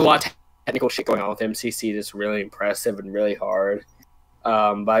 Like, there's a lot of technical shit going on with MCC that's really impressive and really hard. But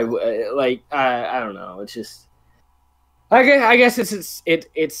I don't know. It's just. I guess it's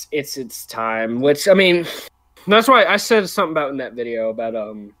its time. Which, I mean, that's why I said something about in that video about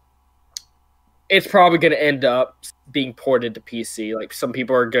it's probably going to end up being ported to PC. Like some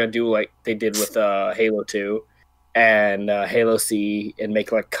people are going to do like they did with Halo 2 and Halo C and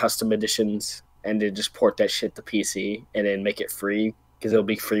make like custom editions and then just port that shit to PC and then make it free because it'll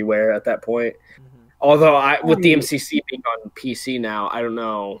be freeware at that point. Mm-hmm. Although with the MCC being on PC now, I don't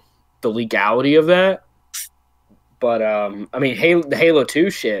know the legality of that. But I mean, the Halo 2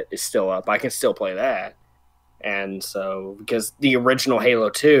 shit is still up. I can still play that. And so, because the original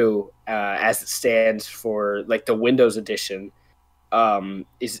Halo 2, as it stands for like the Windows edition,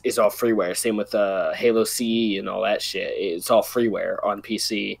 is all freeware. Same with Halo CE and all that shit. It's all freeware on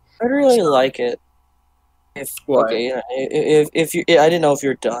PC. I really like it. If you, I didn't know if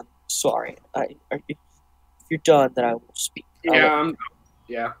you're done. Sorry, if you're done, then I will speak. Yeah,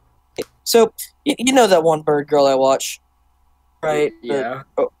 Okay. So you know that one bird girl I watch, right? Yeah.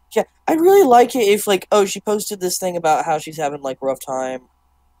 Yeah, I really like it if, like, she posted this thing about how she's having, like, rough time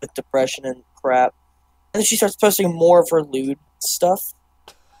with depression and crap. And then she starts posting more of her lewd stuff.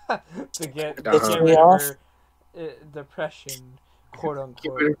 to get me off. Depression, quote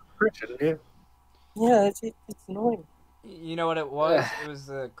unquote. Yeah, it's annoying. You know what it was? It was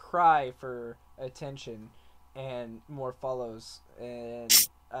a cry for attention and more follows and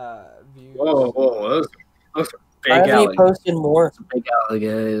views. Whoa. Those are big. I haven't posted more.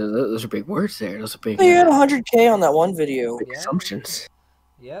 Those are big words there. Those are big. You had 100K on that one video. Yeah. Assumptions.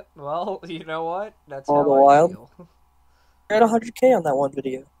 Yep. Well, you know what? That's All how the I wild. feel. You had 100K on that one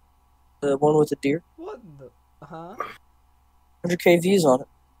video. The one with the deer. What the? Huh? 100K views on it.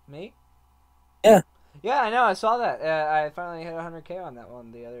 Me? Yeah. Yeah, I know. I saw that. I finally hit 100K on that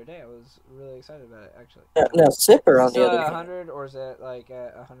one the other day. I was really excited about it, actually. Yeah, no, Sipper on the other. 100, or is it like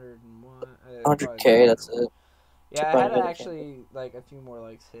 101? 100K. That's it. Yeah, I had actually like a few more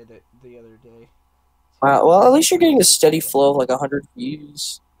likes hit it the other day. Wow. Well, at least you're getting a steady flow of like 100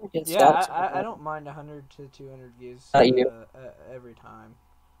 views. Yeah, I don't mind 100 to 200 views every time.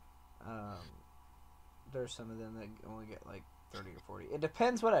 There's some of them that only get like 30 or 40. It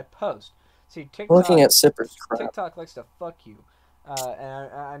depends what I post. See, TikTok. Looking at Sipper's crap. TikTok likes to fuck you,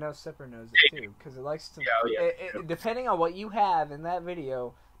 and I know Sipper knows it too because it likes to. It, depending on what you have in that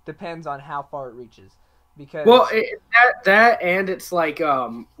video, depends on how far it reaches. Because that and it's like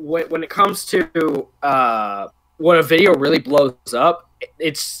when it comes to when a video really blows up,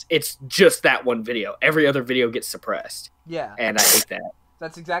 it's just that one video. Every other video gets suppressed. Yeah, and I hate that.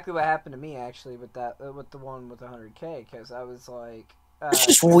 That's exactly what happened to me actually with the one with 100K because I was like. It's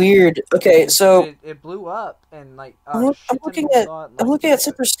just weird. Okay, so it blew up and like I'm looking at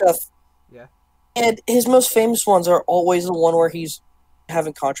Sipper stuff. Yeah, and his most famous ones are always the one where he's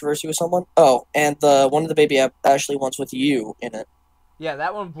having controversy with someone. Oh, and the one of the baby Ashley ones with you in it. Yeah,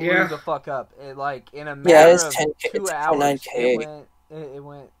 that one blew the fuck up. It like in a matter of 2 hours, it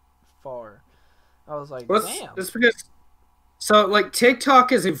went far. I was like, damn. That's because. So, like,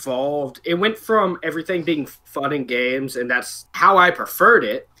 TikTok has evolved. It went from everything being fun and games, and that's how I preferred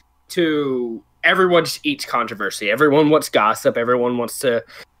it, to everyone just eats controversy. Everyone wants gossip. Everyone wants to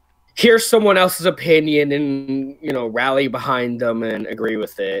hear someone else's opinion and, rally behind them and agree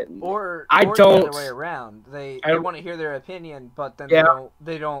with it. Or the other way around. They want to hear their opinion, but then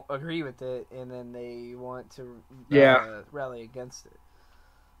they don't agree with it, and then they want to rally against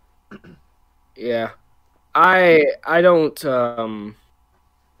it. Yeah. I don't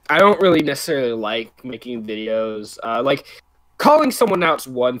really necessarily like making videos. Like calling someone out's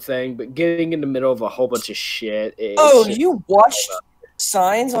one thing, but getting in the middle of a whole bunch of shit is. Oh, you watched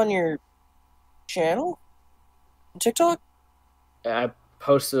Signs on your channel? On TikTok? I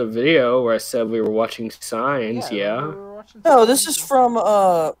posted a video where I said we were watching Signs. Yeah. We were watching no, this is from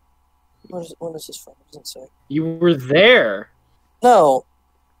when is this from? What does it say? You were there. No.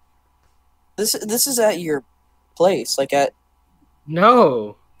 This is at your place, like at.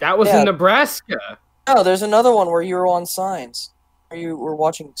 No, that was in Nebraska. No, there's another one where you were on Signs, or you were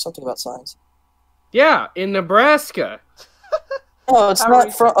watching something about Signs. Yeah, in Nebraska. No, it's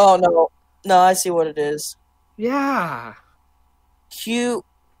not from. Oh no, I see what it is. Yeah. Cute.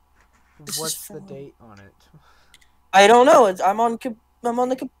 What's the date on it? I don't know. I'm on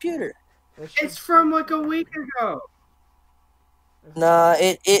the computer. It's from like a week ago. Nah,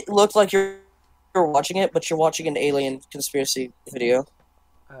 it looked like you're watching it, but you're watching an alien conspiracy video.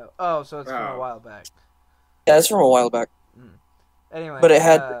 Oh, so it's from a while back. Yeah, it's from a while back. Anyway, but it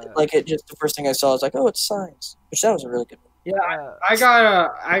had just the first thing I saw was like, oh, it's Signs, which that was a really good one. Yeah, I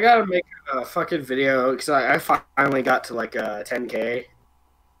gotta make a fucking video because I finally got to like 10K.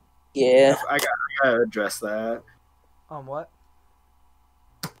 Yeah, I gotta address that. On what?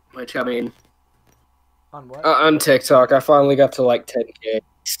 Which I mean. On what? On TikTok, I finally got to like 10K.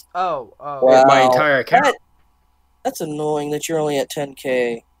 Oh, Wow. my entire account. That's annoying that you're only at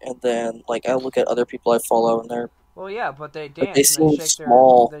 10K, and then like I look at other people I follow and they're well, yeah, but they dance. they and seem shake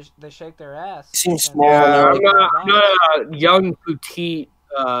small. they shake their ass. They seem and small. Yeah, and I'm not a young petite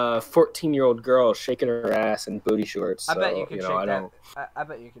 14-year-old girl shaking her ass in booty shorts. So, I bet you can shake I that. don't. I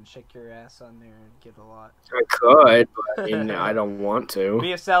bet you can shake your ass on there and get a lot. I could, but I don't want to.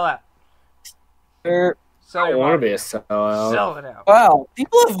 Be a sellout. They're- Sell I your don't want to body be a out. sellout. Sell it out. Wow,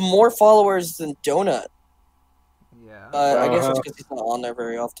 people have more followers than Donut. Yeah. I guess it's Uh-huh. because he's not on there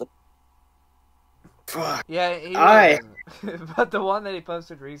very often. Fuck. Yeah, he I- wasn't. But the one that he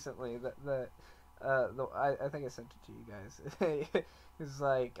posted recently, I think I sent it to you guys. It's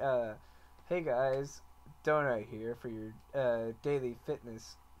like, hey guys, Donut here for your daily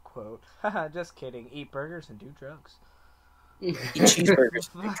fitness quote. Haha, just kidding. Eat burgers and do drugs. Eat cheeseburgers.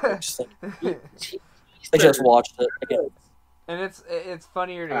 I just watched it again. And it's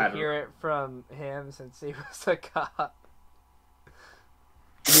funnier I to don't hear it from him since he was a cop.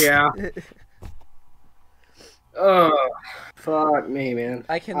 Yeah. Oh, fuck me, man.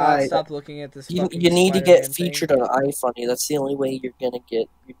 I cannot stop looking at this. You fucking need to Spider-Man get featured on iFunny. That's the only way you're gonna get.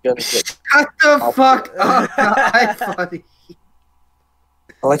 Shut the fuck up, iFunny.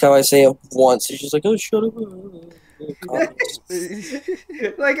 I like how I say it once. It's just like, oh, shut up.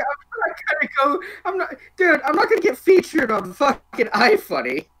 Like, I'm not gonna get featured on fucking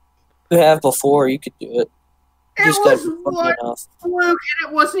iFunny. You have before, you could do it. You It just gotta was be funny one enough. fluke, and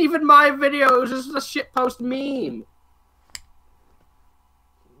it wasn't even my video. It was just a shitpost meme.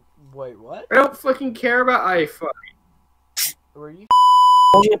 Wait, what? I don't fucking care about iFunny. Were you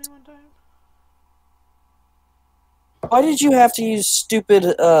Why did one time? Why did you have to use stupid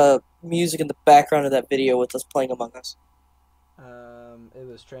music in the background of that video with us playing Among Us? It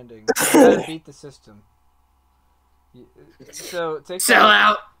was trending. You gotta beat the system. So TikTok. Sell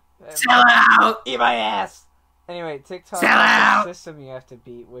out. Sell out. Eat my ass. Anyway, TikTok Sell has out! a system you have to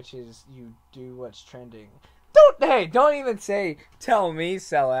beat, which is you do what's trending. Don't even say tell me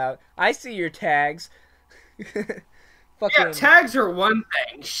sell out. I see your tags. Fucking, Yeah, tags are one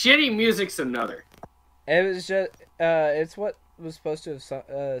thing. Shitty music's another. it was just it's what was supposed to have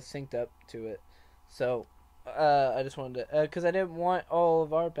synced up to it. So I just wanted to because I didn't want all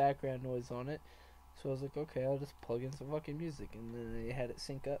of our background noise on it. So I was like, okay, I'll just plug in some fucking music, and then they had it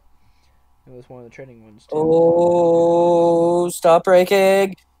sync up. It was one of the trending ones too. Oh, stop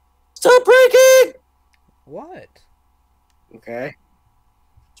breaking! Stop breaking! What? Okay.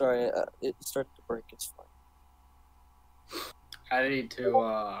 Sorry, it started to break. It's fine. I need to,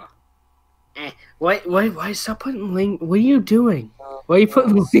 why stop putting link? What are you doing? Why are you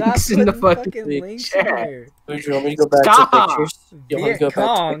putting Stop links in the putting fucking links in chat? here. Do you want me to go back Stop! to pictures? You want me to go Viet back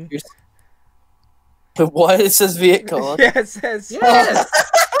Cong. to pictures? What? It says Viet Cong? Yeah, it says. Yes!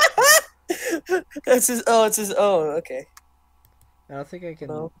 It's his. Oh, it's his own. Okay. I don't think I can.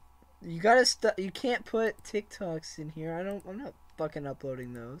 No. You gotta You can't put TikToks in here. I'm not fucking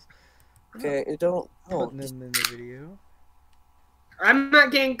uploading those. I'm not Okay. Don't. Oh, putting them in the video. I'm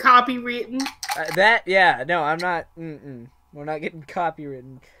not getting copywritten. No, I'm not. We're not getting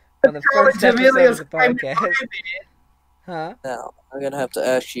copywritten on the Charlie first episode of D'Amelio's the claiming podcast. Huh? now I'm gonna have to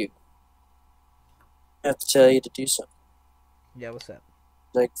ask you. I have to tell you to do something. Yeah, what's up?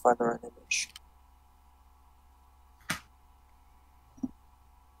 I can find the right image.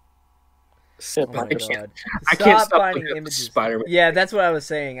 Shit, Oh my my can't- god. I can't stop finding looking at images. Spider-Man. Yeah, that's what I was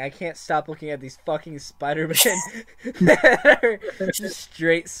saying. I can't stop looking at these fucking Spider-Man that are just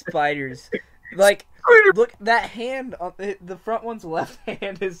straight spiders. Like, look, that hand, on the front one's left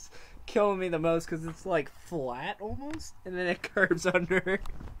hand is killing me the most because it's like flat almost, and then it curves under.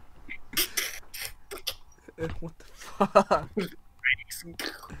 What the fuck?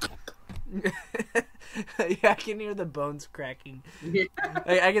 Yeah, I can hear the bones cracking.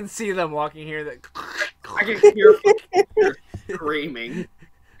 I can see them walking here. That I can hear screaming.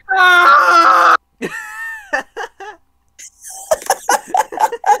 Ah!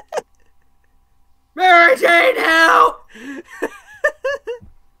 Mary Jane, help!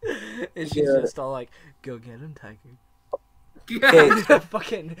 And she's Yeah. just all like, "Go get him, Tiger." Okay.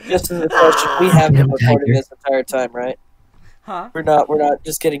 Fucking. Just as a question, we have been recording this entire time, right? Huh? We're not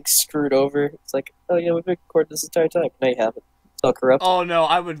just getting screwed over. It's like, oh yeah, we've been recording this entire time. No, you haven't. It's all corrupt. Oh no,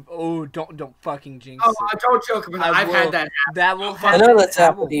 I would. Oh, don't fucking jinx Oh, it. don't joke about it. I I've will- had that. That will I happen. know that's I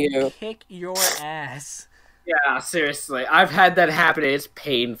happened will to you. Kick your ass. Yeah, seriously. I've had that happen. It's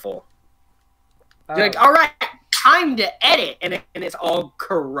painful. Oh, You're like, all right, time to edit, and it's all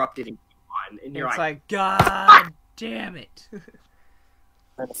corrupted and gone. And you're it's like, like, God damn it.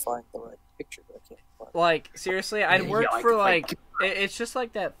 Trying to find the right picture. Okay. Like seriously, I'd work for like it's just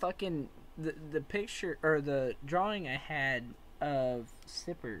like that fucking the picture or the drawing I had of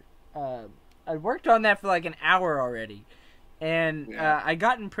Sipper. I worked on that for like an hour already, and I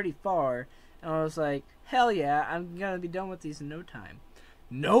gotten pretty far, and I was like, hell yeah, I'm gonna be done with these in no time.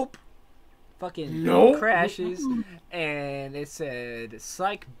 Nope. Fucking crashes, and it said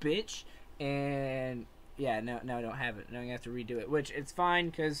psych bitch, and yeah, no, I don't have it. Now I'm gonna have to redo it, which it's fine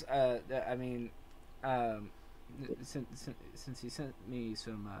because I mean, since he sent me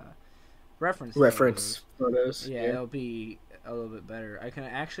some reference photos, yeah, it'll be a little bit better. I can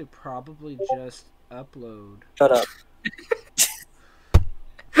actually probably just upload. Shut up.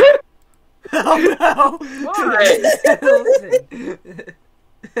 Oh no!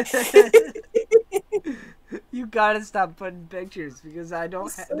 You gotta stop putting pictures because I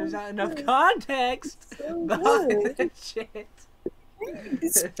don't. There's not enough context behind that shit.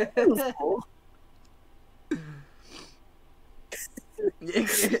 It's beautiful.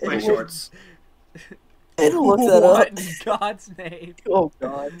 My shorts. I had to look that up. What in God's name? Oh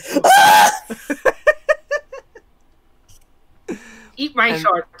God. Eat my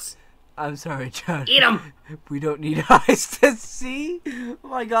shorts. I'm sorry, John. Eat them. We don't need eyes to see. Oh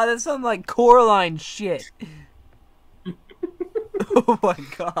my God, that's some like Coraline shit. Oh my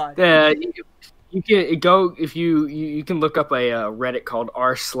God. Yeah, you can go if you can look up a Reddit called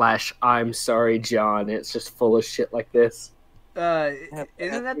r/I'm sorry John. It's just full of shit like this.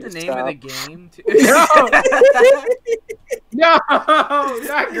 Isn't that the name of the game? No, no,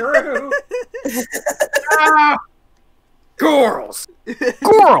 not Gru. Ah, girls, get in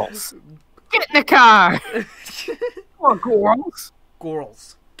the car. Come on, girls.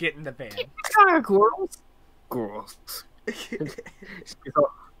 Girls, get in the van. Get in the car, girls.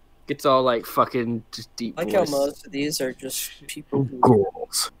 Gets all like fucking just deep. I like voice. how most of these are just people.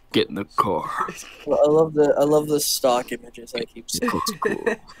 Girls, get in the car. I love the stock images. I keep seeing.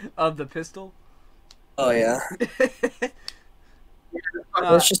 Of the pistol. Oh yeah.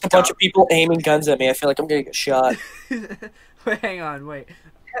 It's just a bunch of people aiming guns at me. I feel like I'm gonna get shot. Wait, hang on, wait.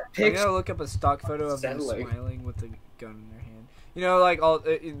 I'm gonna look up a stock photo of them smiling with the gun in their hand. You know, like all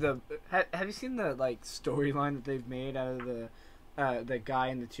have you seen the like storyline that they've made out of the guy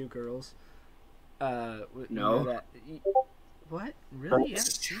and the two girls? No. You know what? Really? You haven't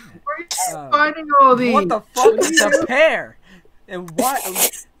seen it? Where are you finding all these? What the fuck is a pear? And what?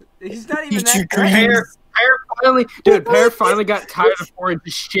 He's not even that Pear finally got tired of pouring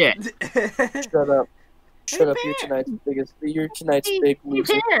the shit. Shut up. Shut up, you're tonight's big loser. You're tonight's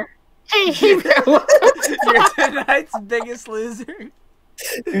biggest loser.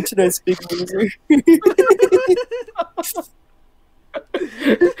 You're tonight's big loser.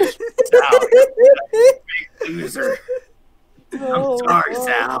 Sal, big loser. I'm sorry,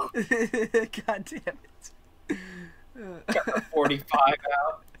 Sal. God damn it. Got the 45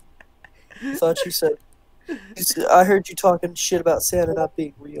 out. I thought you said. I heard you talking shit about Santa not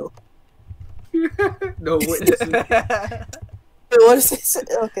being real. No witnesses. What did it say?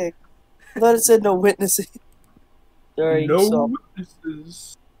 Okay. I thought it said no witnessing. Sorry, no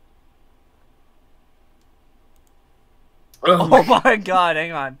witnesses. Oh my God,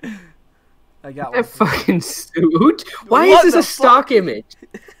 hang on. I got one. That fucking suit? Why is this a stock image?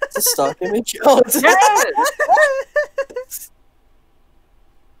 It's a stock image? Oh, it's Yes!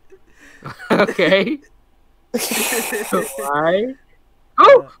 Okay. Why?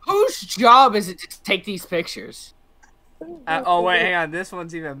 Oh, whose job is it to take these pictures? Oh wait, hang on. This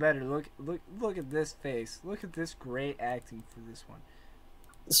one's even better. Look at this face. Look at this great acting for this one.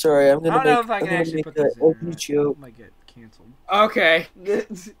 Sorry, I'm gonna. I don't know if I can actually put this in. Joke. I might get canceled. Okay.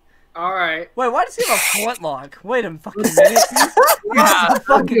 All right. Wait, why does he have a flintlock? Wait a fucking minute. Yeah,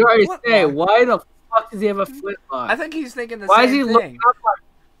 you already say. Why the fuck does he have a flintlock? I think he's thinking the why same is he thing. looking up like?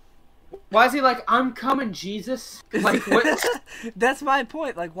 Why is he like, I'm coming, Jesus? Like what? That's my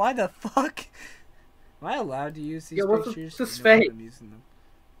point. Like, why the fuck? Am I allowed to use these pictures? What's his face? I'm using them.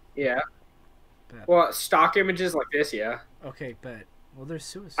 Yeah. Bet. Well, stock images like this, yeah. Okay, bet. Well, there's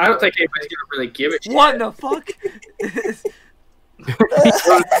suicide. I don't think anybody's gonna really give it. What the fuck?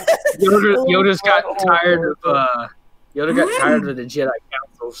 Yoda's gotten tired of Yoda got tired of the Jedi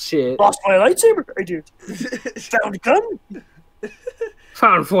Council shit. Lost my lightsaber. I did. Found a gun.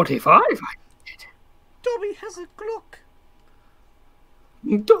 Found 45. Dobby has a Glock.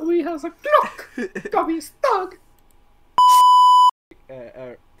 Dobby has a Glock. Dobby's thug.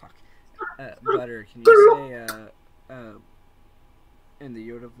 Fuck. Butter, can you say in the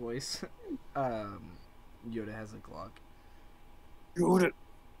Yoda voice? Yoda has a Glock. Yoda.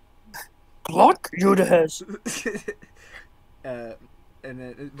 Glock? Yoda has. And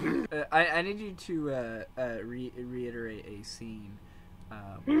then I need you to reiterate a scene,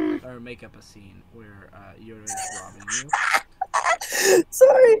 or make up a scene where Yoda is robbing you.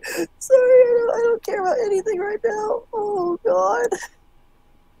 Sorry, I don't care about anything right now. Oh God.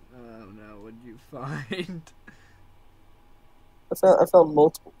 Oh no, what did you find? I found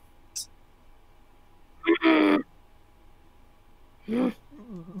multiple.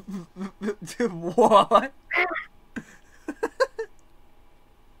 What?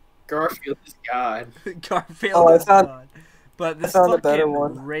 Garfield is God. Garfield is God. But this found a better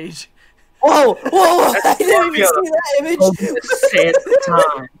one. Rage. Whoa! I didn't even see that image. The sands of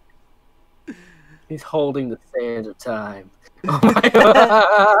time. He's holding the sands of time. Oh my God!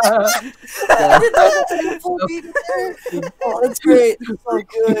 Oh, that's great. That's so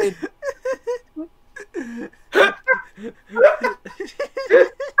good.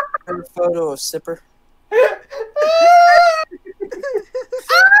 A photo of Sipper.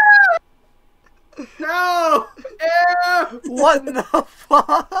 No! What the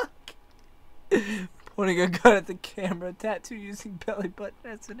fuck? Pointing a gun at the camera, tattoo using belly button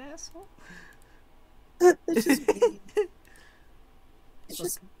as an asshole. It's just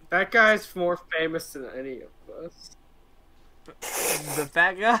me. That guy's more famous than any of us. The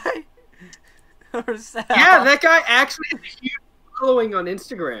fat guy? Or Sal? Yeah, that guy actually has a huge following on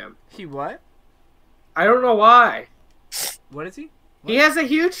Instagram. He what? I don't know why. What is he? He has a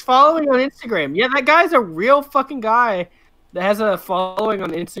huge following on Instagram. Yeah, that guy's a real fucking guy that has a following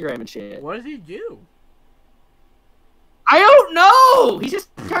on Instagram and shit. What does he do? I don't know! He's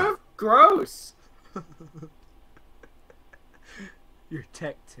just kind of gross. Your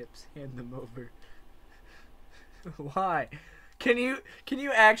tech tips, hand them over. Why? Can you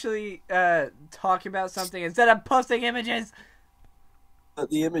actually talk about something instead of posting images?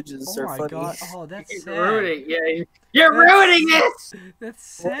 The images are funny. God! Oh, that's sad. You're ruining it. That's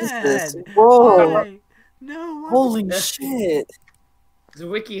sad. Whoa! Why? No. Holy shit! It's a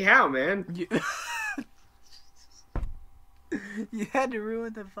wiki how, man. You had to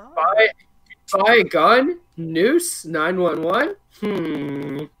ruin the vibe. Buy a gun? Noose? 911?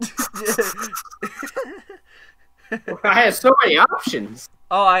 I have so many options.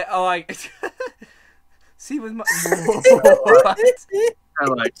 I see with my. What? I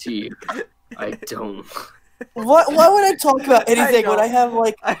lied to you. I don't. Why would I talk about anything when I have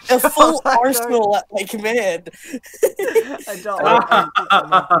like a full arsenal at my command? I don't. I'm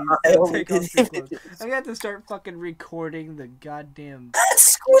gonna have to start fucking recording the goddamn.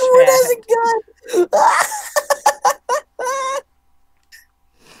 Squidward has a gun.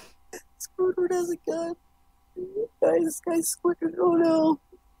 Squidward has a gun. This guy's Squidward. Oh no,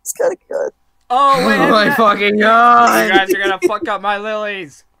 he's got a gun. Oh wait! Oh my fucking God! You guys are gonna fuck up my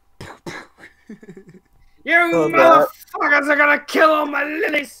lilies. You motherfuckers are gonna kill all my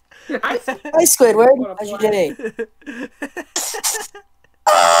lilies! Hi, Squidward. How's your day?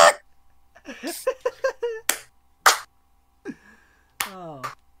 Oh.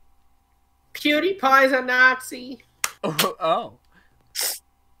 PewDiePie's a Nazi. Oh.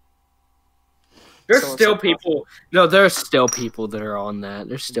 There's still people. No, there's still people that are on that.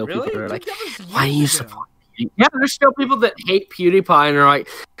 There's still people that are like, why do you support me? Yeah, there's still people that hate PewDiePie and are like,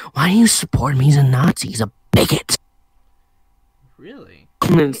 why do you support him? He's a Nazi. He's a bigot. Really?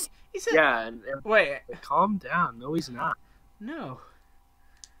 Yeah. Wait. Calm down. No, he's not. No.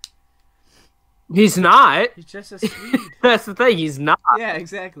 He's not. He's just a Swede. That's the thing. He's not. Yeah,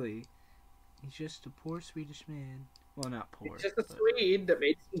 exactly. He's just a poor Swedish man. Well, not poor. He's just a Swede that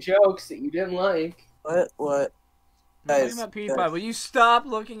made some jokes that you didn't like. What? I'm talking about PewDiePie. Will you stop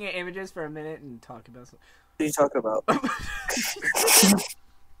looking at images for a minute and talk about something? What are you talking about?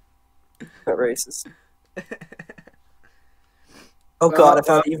 Not racist. Oh God, I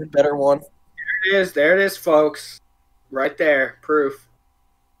found an even better one. There it is, folks. Right there. Proof.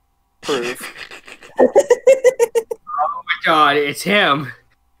 Oh my God, it's him.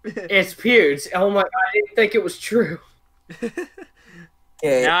 It's Pewds. Oh my God, I didn't think it was true.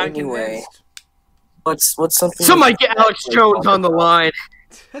 Okay, anyway. What's something? Somebody get Alex Jones on the line.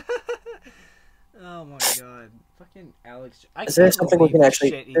 Oh my God. Fucking Alex. Is there something we can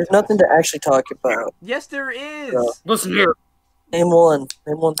actually... There's nothing to actually talk about. Yes, there is. Listen here. Name one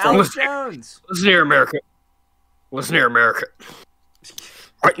thing. Alex Jones. Listen here, America. Listen here, America.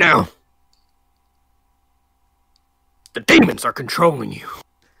 Right now, the demons are controlling you.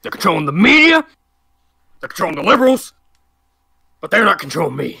 They're controlling the media. They're controlling the liberals. But they're not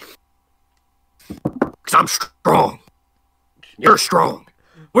controlling me. Because I'm strong. You're strong.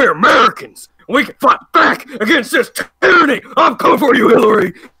 We're Americans. We can fight back against this tyranny. I'm coming for you,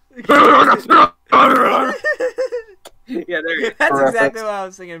 Hillary. Yeah, there you go. That's Reference. exactly what I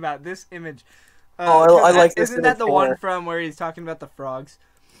was thinking about. This image. I like this. Isn't that the one more. from where he's talking about the frogs?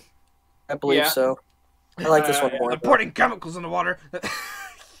 I believe so. I like this one more. They're putting chemicals in the water.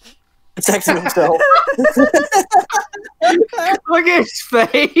 Protecting himself. Look at his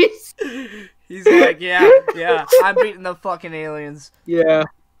face. He's like, yeah, I'm beating the fucking aliens. Yeah.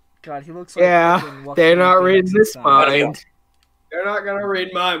 God, he looks like they're not reading this mind. mind. They're not gonna read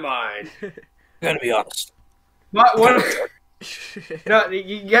my mind. I gotta be honest. What? No,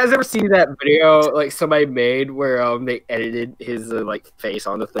 you guys ever see that video like somebody made where they edited his like face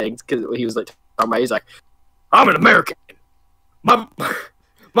on the things because he was like talking about, he's like, I'm an American. My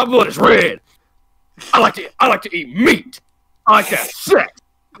blood is red. I like to eat meat. I like to have sex.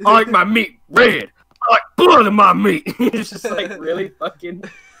 I like my meat red. I like blood in my meat. It's just like really fucking.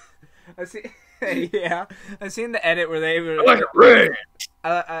 I see. Yeah, I seen the edit where they were. I like it red.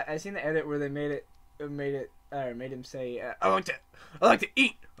 I seen the edit where they made him say, I like to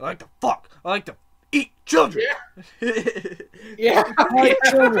eat. I like to fuck. I like to eat children. Yeah. I like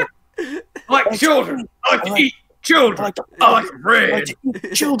children. I like children. I like to eat children. I like red. I like to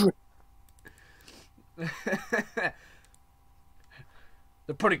eat children.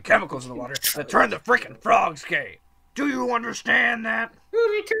 They're putting chemicals in the water that turn the freaking frogs gay. Do you understand that?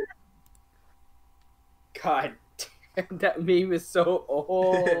 God damn, that meme is so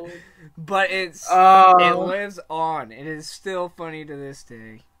old. But it lives on. It is still funny to this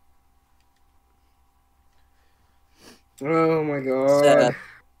day. Oh my god.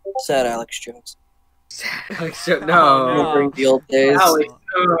 Sad Alex Jones. Alex Jones. No. Bring the old days. Alex,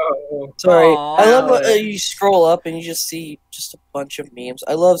 no. Sorry. Aww, I love Alex. you scroll up and you just see just a bunch of memes.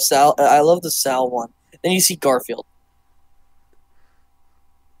 I love Sal. I love the Sal one. Then you see Garfield.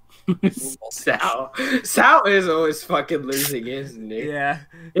 Sal is always fucking losing, isn't he? Yeah.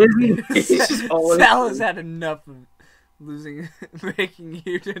 Isn't he? He's just always Sal has had enough of losing, making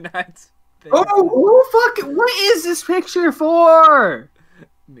you tonight's thing. What is this picture for?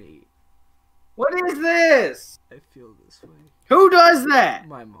 Me. What is this? I feel this way. Who does that?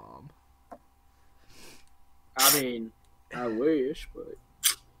 My mom. I mean, I wish, but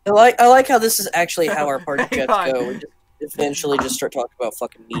I like how this is actually how our party Hang chats on. go. We just eventually just start talking about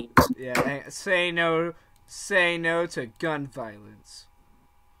fucking memes. Yeah, say no to gun violence.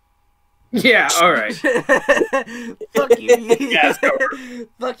 yeah, all right. Fuck you. Yeah,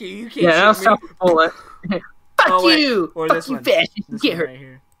 Fuck you. You can't Yeah, shoot that's me. how bullet. Fuck Oh, wait. you. Or Fuck this you, one. fascist. This Get one her. right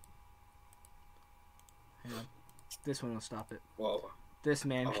here. Hang on. This one will stop it. Whoa. This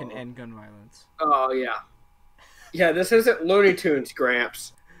man can end gun violence. Oh yeah. Yeah, this isn't Looney Tunes,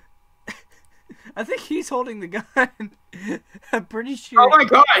 Gramps. I think he's holding the gun. I'm pretty sure. Oh my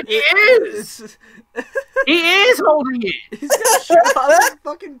god, he is! He is holding it! He's gonna shoot off his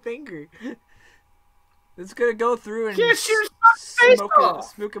fucking finger. It's gonna go through and Can't shoot his face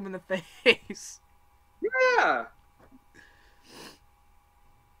off. smoke him in the face. Yeah.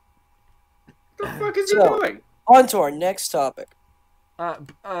 What the fuck is he So- doing? On to our next topic.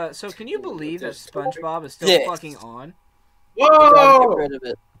 So can you believe that SpongeBob is still This. fucking on? Gotta Whoa! get rid of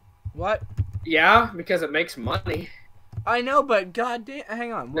it. What? Yeah, because it makes money. I know, but goddamn,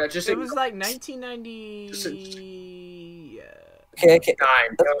 hang on. Yeah, just it was ignore- like 1990. Okay.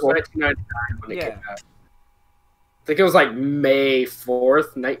 That was cool. 1999 when it Yeah. came out. I think it was like May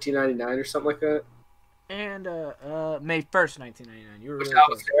 4th, 1999 or something like that. And May 1st, 1999. You were Which really I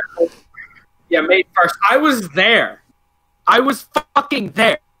was close. there. Yeah, May 1st. I was there. I was fucking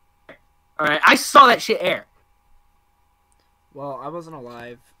there. Alright, I saw that shit air. Well, I wasn't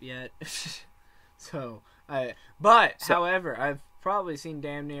alive yet, so So- however, I've probably seen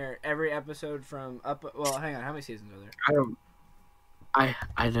damn near every episode from up. Well, hang on, how many seasons are there?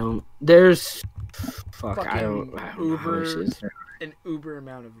 I don't. There's. Fuck, Fucking I don't know how many Uber. seasons there are. An uber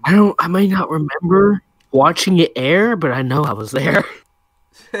amount of. I may not remember watching it air, but I know I was there.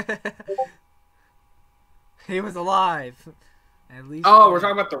 He was alive. At least. Oh, we're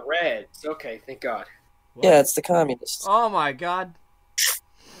talking about the Reds. Okay, thank God. What? Yeah, it's the communists. Oh my god.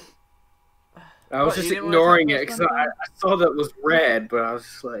 I was What, you just didn't wanna ignoring talk it about because I SpongeBob? saw that it was red, but I was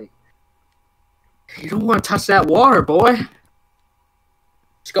just like, you don't want to touch that water, boy.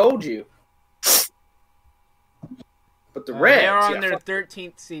 Scold you. But the Reds, They are on yeah, their fuck,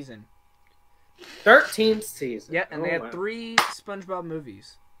 13th season. 13th season. Yeah, and they Oh, had wow. 3 SpongeBob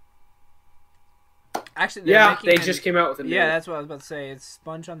movies. Actually, they're Yeah, making they an- just came out with a new Yeah, one. that's what I was about to say. It's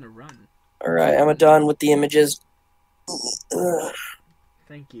Sponge on the Run. All right, I'm done with the images. Ugh.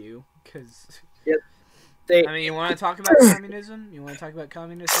 Thank you, because They, I mean, you want to talk about communism? You want to talk about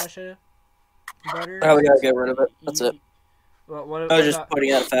communist Russia? Butter? Oh, we gotta get rid of it. That's it. Well, what I was just about,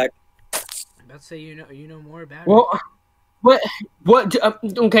 pointing out a fact. about to say you know more about well, What? What?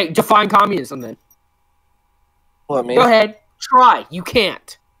 Okay, define communism then. What, me? Go ahead. Try. You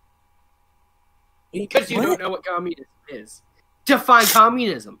can't. Because you What? don't know what communism is. Define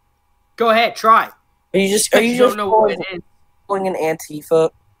communism. Go ahead. Try. Are you just don't know what it is? pulling an Antifa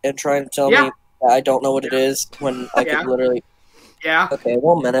and trying to tell me that I don't know what it is when I could literally... Yeah. Okay,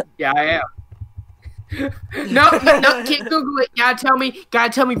 1 minute. Yeah, I am. No, can't Google it. Gotta tell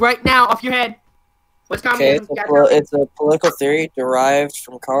me right now off your head. What's communism? It's a political theory derived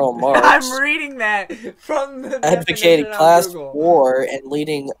from Karl Marx. I'm reading that from the advocating class war and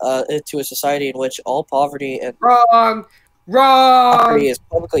leading to a society in which all poverty and property is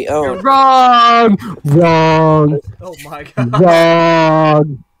publicly owned. Wrong. Oh my god.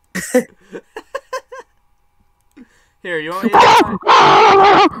 Wrong. Here, you want me to define...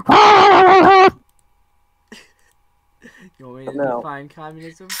 You want me to define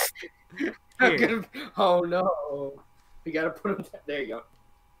communism? Oh no. You gotta put them there you go.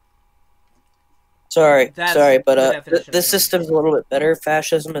 Sorry, but this system's a little bit better.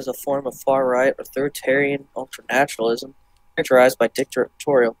 Fascism is a form of far-right authoritarian ultranationalism characterized by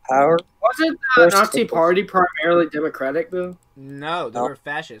dictatorial power. Wasn't the Nazi Party primarily democratic, though? No, they were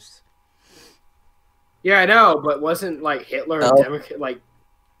fascists. Yeah, I know, but wasn't, like, Hitler a Democrat? Like,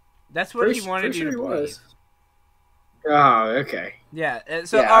 that's what he wanted you to believe. Oh, okay. Yeah,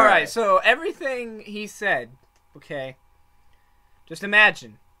 alright, so everything he said, okay, just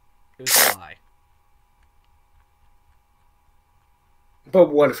imagine it was a lie.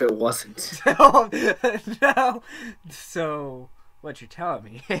 But what if it wasn't? No. So, what you're telling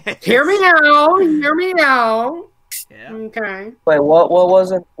me? Hear me now. Yeah. Okay. Wait, what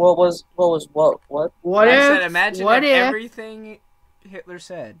was it? What? What I if? said, imagine if everything Hitler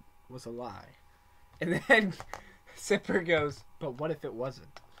said was a lie, and then Sipper goes, "But what if it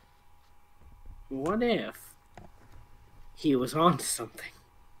wasn't? What if he was on to something?"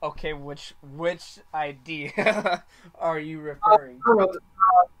 Okay, which idea are you referring to?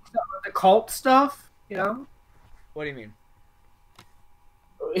 The cult stuff, you know? What do you mean?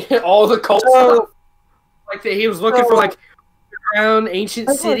 All the cult stuff? Like that he was looking for like around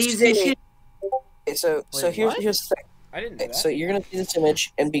ancient cities and shit? Okay, so here's the thing. I didn't know that. So you're gonna see this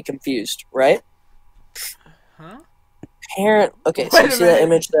image and be confused, right? Huh? Okay, so you see that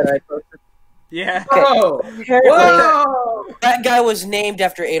image that I posted? Yeah. Okay. Whoa! That guy was named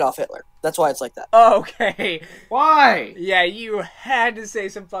after Adolf Hitler. That's why it's like that. Okay. Why? Yeah, you had to say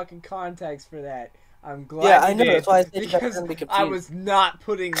some fucking context for that. I'm glad. Yeah, you I know. did, That's why I said because be confused. I was not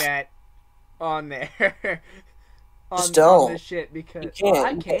putting that on there. Just don't. On this shit because you can't.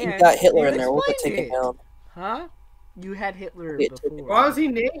 I can. You got Hitler you in there. We'll take it down. Huh? You had Hitler Yeah, before. Why was he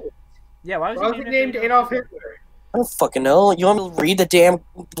named? Yeah, why was he named Adolf Hitler? I don't fucking know. You want me to read the damn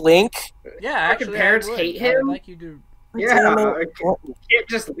link? Yeah, actually, parents hate him. I'd like you to. Yeah, you can't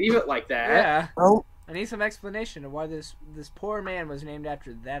just leave it like that. Yeah. Oh. I need some explanation of why this poor man was named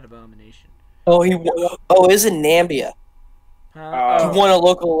after that abomination. Oh, is in Nambia. He won a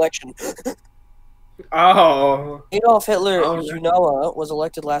local election. Adolf Hitler Unella was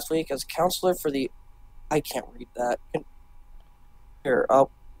elected last week as counselor for the... I can't read that. Here, I'll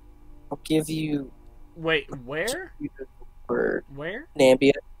give you... Wait, where? Word. Where?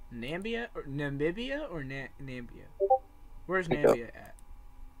 Nambia. Namibia or Nambia? Where's Nambia at?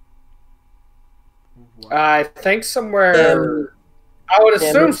 What? I think somewhere... I would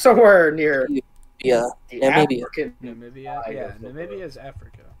assume somewhere near... Yeah, Namibia. Namibia? Yeah, Namibia is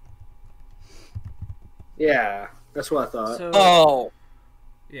Africa. Yeah, that's what I thought. So,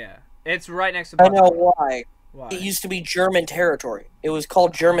 yeah, it's right next to... I know why. Why? It used to be German territory. It was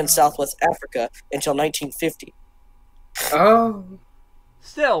called German Southwest Africa until 1950. Oh.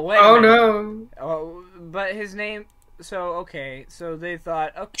 Still, wait a minute. Oh, but his name... So, okay, so they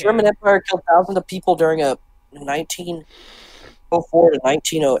thought, okay... German Empire killed thousands of people during a 1904 to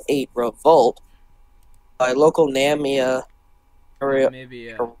 1908 revolt by local Namibia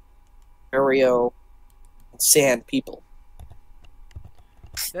and San people.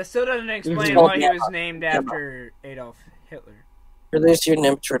 That still doesn't explain why he was named after Adolf Hitler. Released your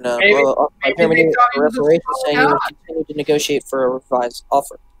name to Germany for reparation, saying he would continue to negotiate for a revised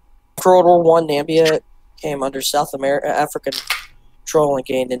offer. After World War I, Namibia came under South African control and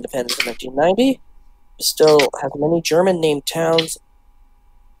gained independence in 1990. It still has many German-named towns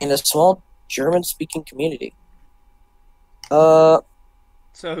and a small German-speaking community.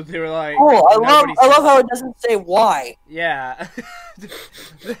 So they were like, "Oh, I love how it doesn't say why." Yeah. I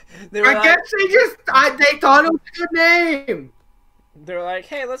guess they thought it was a good name. They were like,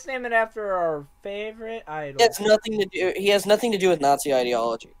 "Hey, let's name it after our favorite idol." He has nothing to do with Nazi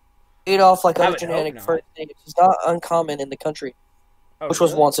ideology. Adolf, like other genetic first names, is not uncommon in the country, which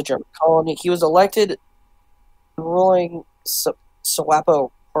was once a German colony. He was elected to the ruling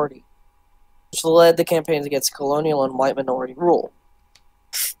Swapo Party, which led the campaigns against colonial and white minority rule.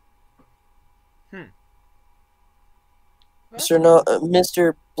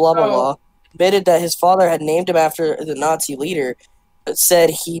 Mr. Blah Blah Blah admitted that his father had named him after the Nazi leader, but said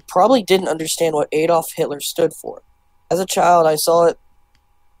he probably didn't understand what Adolf Hitler stood for. As a child, I saw it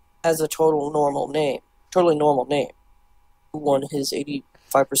as a totally normal name. Who won his 85%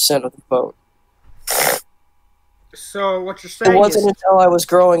 of the vote. So what you're saying It wasn't until I was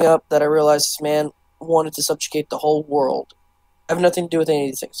growing up that I realized this man wanted to subjugate the whole world. I have nothing to do with any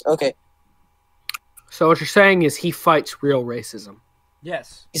of these things. Okay. So what you're saying is he fights real racism.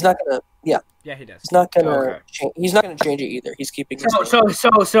 Yes. He's not gonna. Yeah. Yeah, he does. He's not gonna. He's not gonna change it either. He's keeping.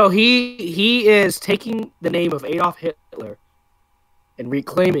 So he is taking the name of Adolf Hitler and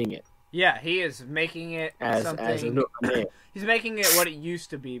reclaiming it. Yeah, he is making it something. As a name. He's making it what it used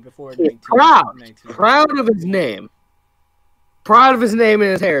to be before. Proud of his name. Proud of his name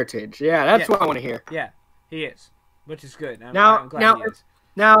and his heritage. Yeah, that's what I want to hear. Yeah, he is, which is good. I'm glad he is.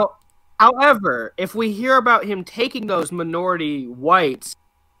 Now, however, if we hear about him taking those minority whites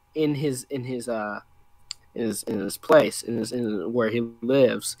in his place, where he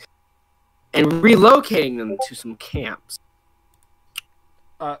lives, and relocating them to some camps,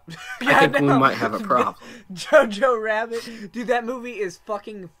 I think we might have a problem. Jojo Rabbit, dude, that movie is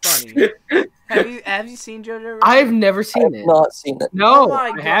fucking funny. Have you seen Jojo Rabbit? I've never seen it. Not seen it. No,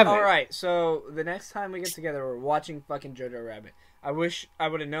 I haven't. All right, so the next time we get together, we're watching fucking Jojo Rabbit. I wish I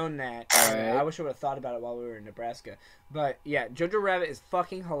would have known that. Right. I wish I would have thought about it while we were in Nebraska. But yeah, Jojo Rabbit is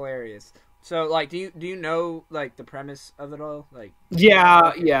fucking hilarious. So like, do you know like the premise of it all? Like,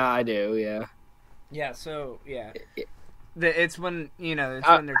 yeah, I do. Yeah. Yeah. So yeah, it's when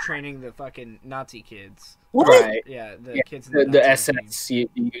when they're training the fucking Nazi kids. Right. Yeah, the kids. In the SS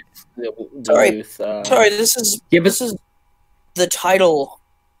youth. Sorry, this is the title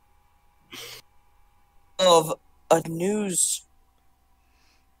of a news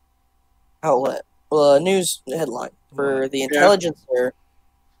outlet, a news headline for the Intelligencer,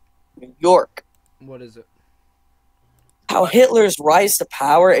 New York. What is it? How Hitler's rise to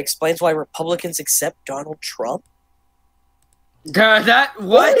power explains why Republicans accept Donald Trump.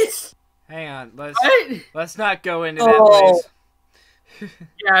 What? Hang on, let's not go into that place.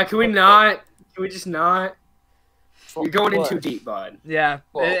 Yeah, can we not? Can we just not? You're going in too deep, bud. Yeah,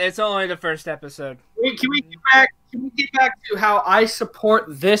 it's only the first episode. Can we get back to how I support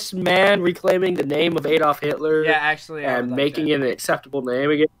this man reclaiming the name of Adolf Hitler? Yeah, actually, and making it an acceptable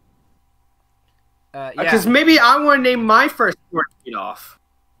name again. Because yeah. maybe I want to name my first born Adolf.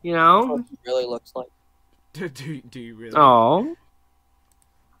 You know, what he really looks like. Do you really? Oh,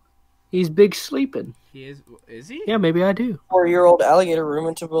 he's big sleeping. He is. Is he? Yeah, maybe I do. 4-year-old alligator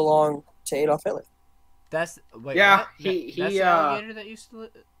rumored to belong to Adolf Hitler. That's wait. Yeah, what? he that's the alligator that used to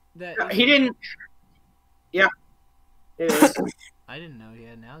he didn't. Yeah, it is. I didn't know he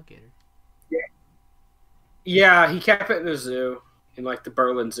had an alligator. Yeah, he kept it in the zoo, in like the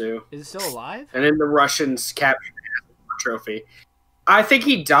Berlin Zoo. Is it still alive? And then the Russians captured it as a trophy. I think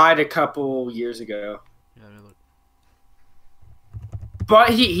he died a couple years ago. Yeah, look. But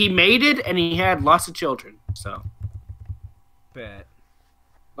he mated and he had lots of children. So. Bet.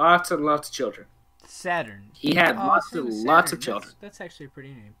 Lots and lots of children. Saturn. He had lots of children. That's actually a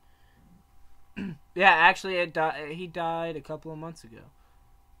pretty name. Yeah, actually, he died a couple of months ago.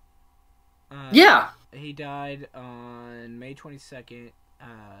 Yeah. He died on May 22nd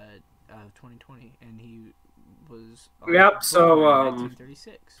of 2020, and he was... Yep, so...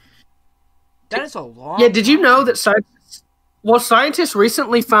 1936. That is a long Yeah, did you know that scientists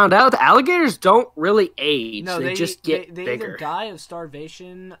recently found out that alligators don't really age. No, they just get they bigger. Either die of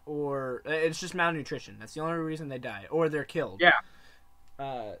starvation or it's just malnutrition. That's the only reason they die, or they're killed. Yeah.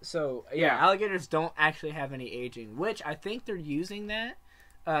 So alligators don't actually have any aging, which I think they're using that.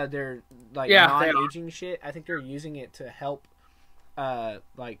 They're like non-aging shit. I think they're using it to help,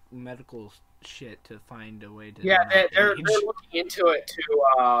 like medical shit to find a way to. Yeah, they're looking into it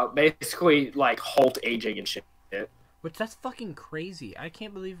to basically like halt aging and shit. Which that's fucking crazy. I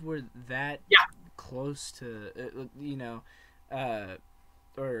can't believe we're that close to,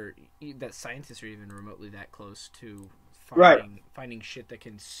 or that scientists are even remotely that close to finding shit that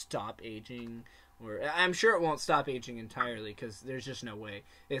can stop aging. Or I'm sure it won't stop aging entirely because there's just no way.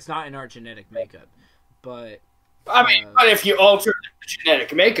 It's not in our genetic makeup. But I mean, but if you alter the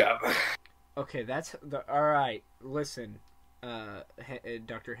genetic makeup. Okay, all right. Listen,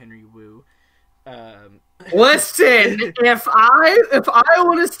 Dr. Henry Wu. Listen, if I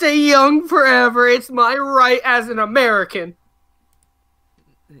want to stay young forever, it's my right as an American.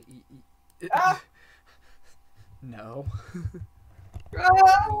 No.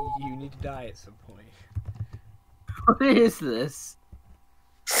 You need to die at some point. What is this?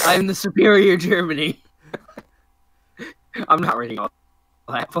 I'm the superior Germany. I'm not reading all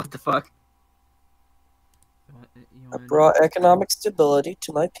that. What the fuck? I brought economic stability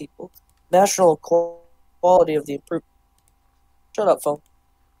to my people. National quality of the improvement. Shut up, phone.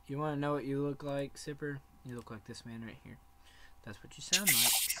 You want to know what you look like, Sipper? You look like this man right here. That's what you sound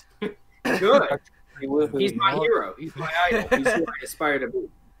like. Good. He's my hero. He's my idol. He's who I aspire to be.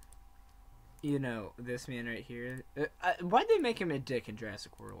 You know, this man right here. Why'd they make him a dick in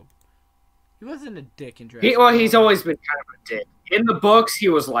Jurassic World? He wasn't a dick in Jurassic World. He's always been kind of a dick. In the books, he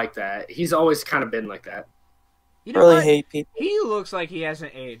was like that. He's always kind of been like that. You know really what? hate people. He looks like he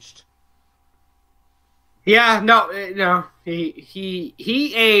hasn't aged. Yeah, no. He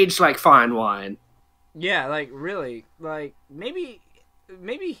aged like fine wine. Yeah, like really, like maybe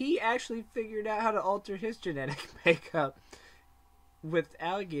he actually figured out how to alter his genetic makeup with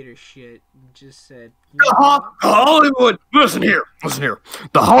alligator shit. And just said, Hollywood. Listen here.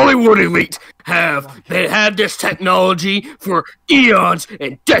 The Hollywood elite they had this technology for eons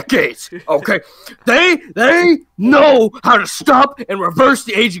and decades. Okay, they know how to stop and reverse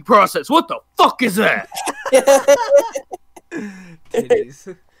the aging process. What the fuck is that?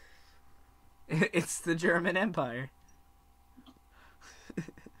 Titties. It's the German Empire.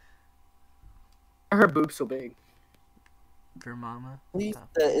 Her boob's so big. Her mama. That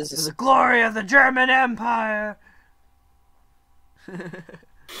is The glory of the German Empire.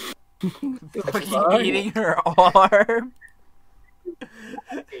 Fucking eating her arm.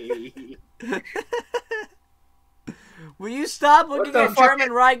 Will you stop looking at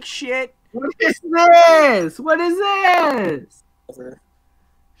German Reich shit? What is this?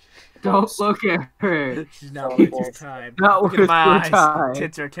 Don't look at her. She's not worth your time. Not Look worth at my your eyes. time.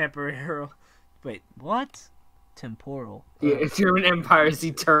 Tits are temporal. Wait, what? Temporal. Yeah, German Empire is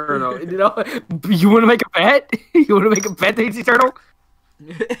eternal. You know, you want to make a bet? You want to make a bet that it's eternal?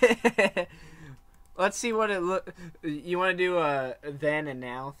 Let's see what it look. You want to do a then and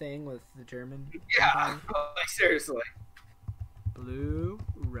now thing with the German? Yeah, like seriously. Blue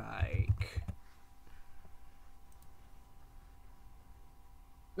Reich.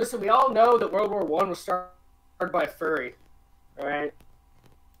 Listen, we all know that World War I was started by a furry, alright?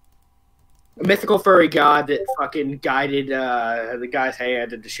 A mythical furry god that fucking guided the guy's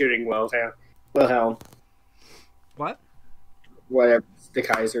hand into shooting Wilhelm. What? Whatever, the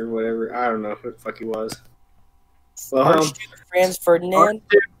Kaiser, whatever. I don't know who the fuck he was. Archduke Franz Ferdinand?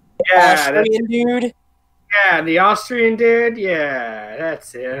 Yeah, Austrian dude? Yeah, the Austrian dude. Yeah,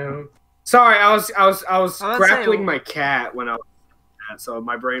 that's him. Sorry, I was grappling my cat when I was that, so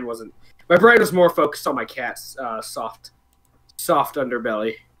my brain was more focused on my cat's soft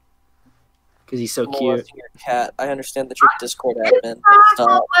underbelly because he's so cute. Your cat. I understand that you're Discord admin.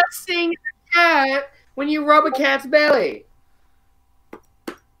 Stop molesting a cat when you rub a cat's belly.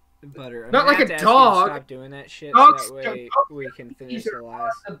 Butter. Not like a dog. Stop doing that shit. Dogs, so that way we can finish the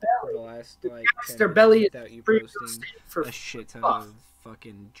last like 10 their belly minutes without you posting for a shit ton of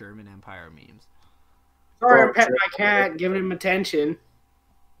fucking German Empire memes. Sorry, I'm petting my cat, giving him attention.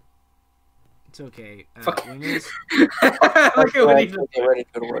 It's okay. Fuck. We need Look at what he's Get ready to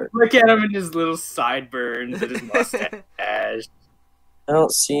go to work. Look at him in his little sideburns and his mustache. I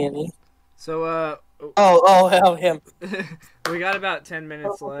don't see any. So Oh, him. we got about 10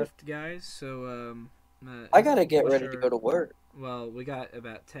 minutes left, guys. So I gotta get ready to go to work. Well, we got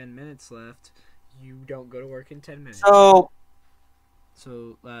about 10 minutes left. You don't go to work in 10 minutes.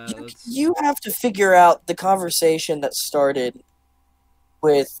 So let's... you have to figure out the conversation that started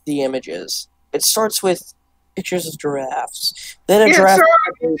with the images. It starts with pictures of giraffes. Then a giraffe.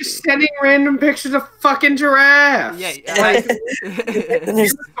 Sure, just sending random pictures of fucking giraffes. Yeah, like, then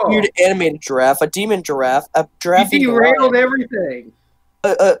there's a weird animated giraffe, a demon giraffe, a giraffe. You derailed everything.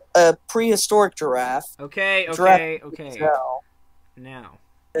 A prehistoric giraffe. Okay. Now.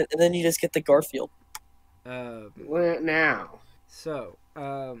 And then you just get the Garfield. Now. So,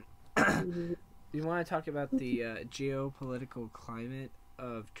 you want to talk about the geopolitical climate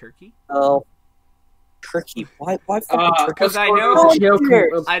of Turkey? Oh. Turkey? Why fucking Turkey? Because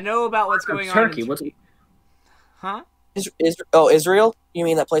I know about what's going on Turkey. in Turkey. Huh? Israel? You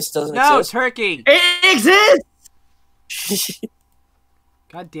mean that place doesn't exist? No, Turkey! It exists!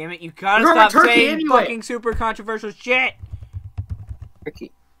 God damn it, you gotta stop saying fucking super controversial shit!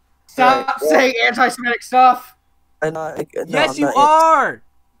 Turkey. Stop saying anti-Semitic stuff! Yes, you are!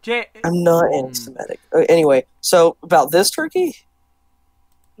 I'm not anti-Semitic. Anyway, so about this turkey?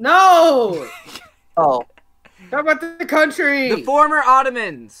 No! Oh. Talk about the country! The former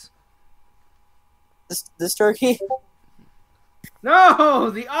Ottomans! This turkey? No!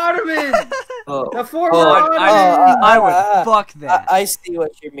 The Ottomans! Oh. The former Ottomans! I would fuck that. I see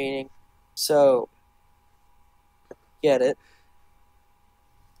what you're meaning. So, get it.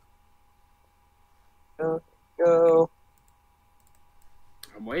 Go.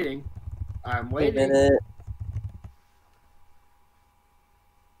 I'm waiting. I'm Wait waiting. a minute.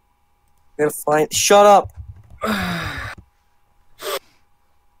 Gotta find. Shut up.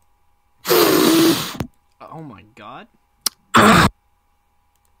 Oh my god.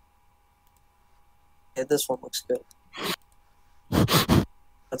 Yeah, this one looks good.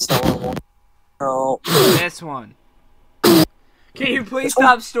 That's not what I want. No. This one. Can you please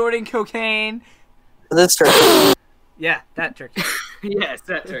stop snorting cocaine? This turkey. Yeah, that turkey. Yes,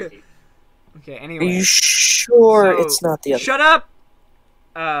 that turkey. Okay, Are anyway. you sure So, it's not the other? Shut up!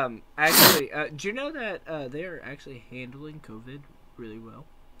 Actually, do you know that they are actually handling COVID really well?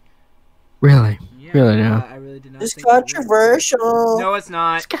 Really? Yeah, Really now? I really did not It's think they would. controversial. No, it's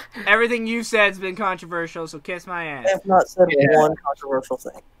not. Everything you said's been controversial, so kiss my ass. I have not said one controversial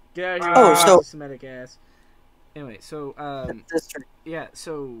thing. Get out Oh, of so- your Semitic ass. Anyway, so This turkey. yeah,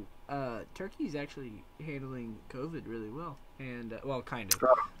 so Turkey's actually handling COVID really well, and well, kind of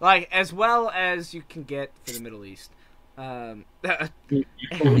like as well as you can get for the Middle East. Whoa.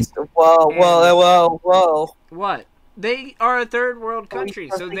 What? They are a third world country,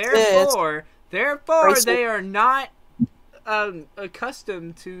 so exist. therefore they are not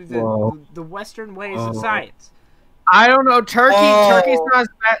accustomed to the Western ways of science. I don't know. Turkey's not Oh. as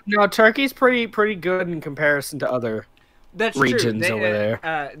bad. No, Turkey's pretty good in comparison to other That's regions true. over there.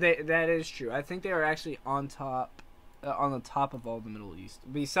 That is true. I think they are actually on top, on the top of all the Middle East,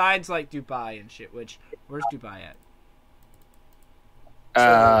 besides like Dubai and shit. Which where's Dubai at?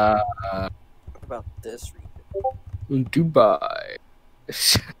 What about this region? Dubai.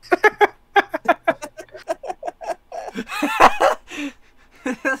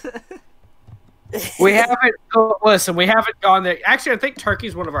 We haven't. Listen, we haven't gone there. Actually, I think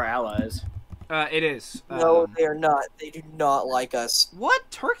Turkey's one of our allies. It is. No, they are not. They do not like us. What?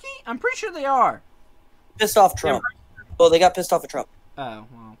 Turkey? I'm pretty sure they are. Pissed off Trump. Well, they got pissed off at Trump. Oh,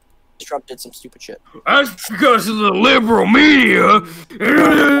 well. Trump did some stupid shit. That's because of the liberal media.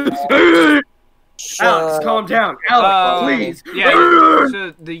 Alex, calm down. Alex, please. Yeah.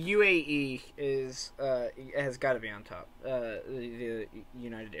 So the UAE is has got to be on top. The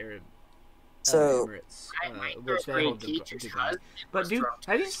United Arab So Emirates, which they hold Dubai. But dude,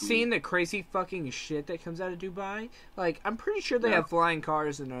 have you seen the crazy fucking shit that comes out of Dubai? Like, I'm pretty sure they have flying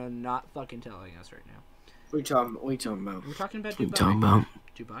cars and are not fucking telling us right now. What are you talking about? We're talking about Dubai. What are you talking about?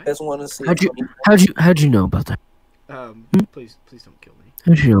 Dubai? you guys want to see? How'd you know about that? Please don't kill me.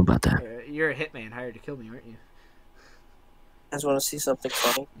 How'd you know about that? You're a hitman hired to kill me, aren't you? You guys want to see something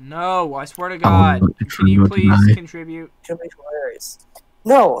funny? No, I swear to God. Can you please contribute? It's gonna be hilarious.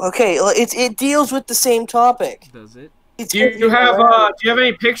 No, okay. It deals with the same topic. Does it? It's Do you have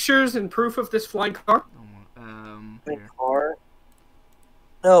any pictures and proof of this flying car? Here. car?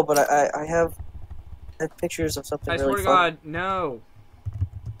 No, but I have pictures of something I really swear to funny. God, no.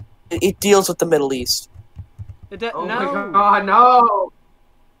 It deals with the Middle East. Oh no. my God, no!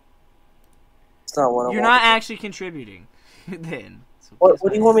 It's not what I You're want. not actually contributing. Then. So What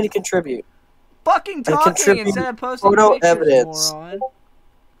do you want me to contribute? fucking I talking contribute instead of posting photo pictures, evidence. moron.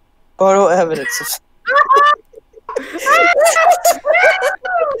 Photo evidence.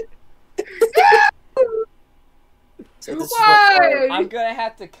 So this is Why? I'm gonna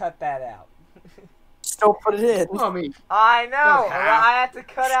have to cut that out. just don't put it in. Mommy, I know. Don't have- I have to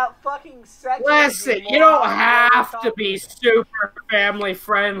cut out fucking sex. listen, you don't have to be super family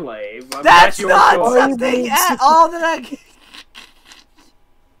friendly. but That's your not choice. something at all that I.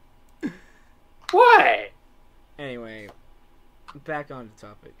 What? Anyway, back on the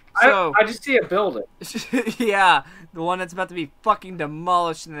topic. So, I just see a building. yeah, the one that's about to be fucking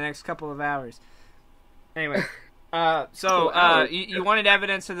demolished in the next couple of hours. Anyway, you wanted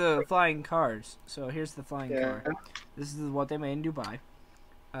evidence of the flying cars. So here's the flying car. This is what they made in Dubai.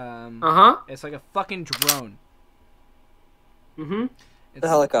 It's like a fucking drone. Mm-hmm. The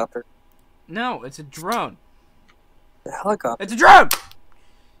helicopter. No, it's a drone. The helicopter. It's a drone!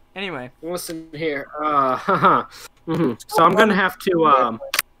 Anyway. Listen here. So I'm gonna have to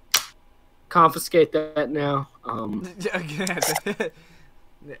confiscate that now.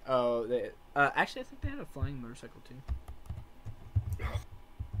 Actually, I think they had a flying motorcycle too.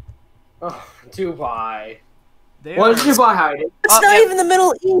 Oh, Dubai. What is Dubai hiding? That's not even the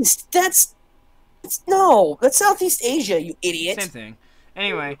Middle East. That's Southeast Asia, you idiot. Same thing.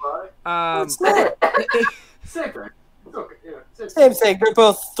 Anyway, It's not. Same thing. It's okay. Yeah, Same thing. They're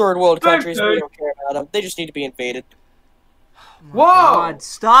both third world countries. We don't care about them. They just need to be invaded. Oh God,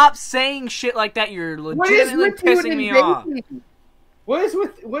 stop saying shit like that. You're legitimately pissing me off. What is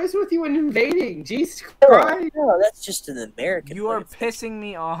with you and invading? Jesus Christ! No, that's just an American. You are pissing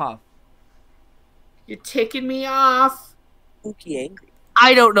me off. You're ticking me off. Spooky angry.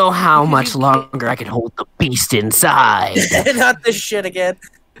 I don't know how much longer I can hold the beast inside. Not this shit again.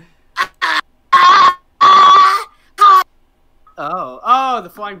 Oh, the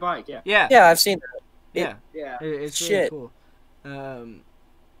flying bike. Yeah. Yeah, I've seen that. Yeah. It's shit. really cool.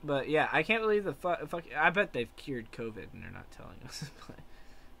 But yeah, I can't believe the fuck. I bet they've cured COVID and they're not telling us. But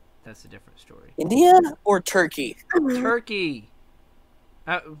that's a different story. India or Turkey? Turkey.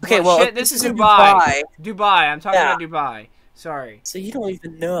 Okay, well, shit, this is Dubai. Dubai. I'm talking about Dubai. Sorry. So you don't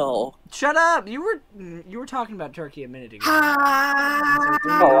even know. Shut up. You were talking about Turkey a minute ago. No,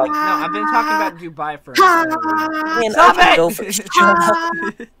 I've been talking about Dubai for Man, Stop it! Go for shut up.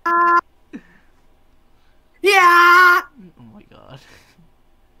 Yeah. Oh my God.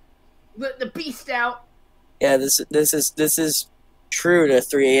 Let the beast out. Yeah, this is true to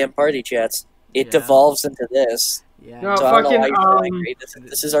 3 a.m. party chats. It devolves into this. Yeah. No, so I don't know why you're angry.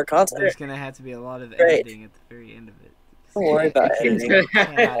 This is our content. There's gonna have to be a lot of editing at the very end of it. Don't worry about editing.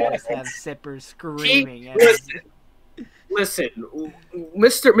 Cannot just have Sipper screaming. Listen,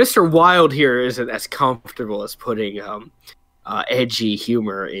 Mr. Wild here isn't as comfortable as putting edgy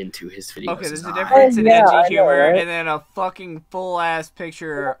humor into his videos. Okay, there's a difference in edgy humor and then a fucking full-ass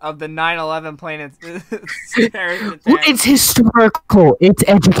picture of the 9/11 plane. It's historical. It's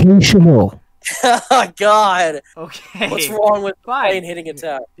educational. Oh God. Okay. What's wrong with plane hitting its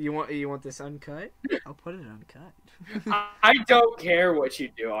out? You want this uncut? I'll put it uncut. I don't care what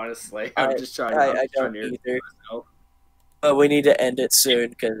you do, honestly. I'm just trying to. I don't either. But we need to end it soon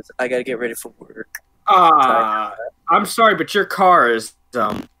because I gotta get ready for work. I'm sorry, but your car is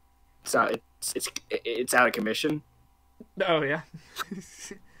it's out of commission. Oh yeah.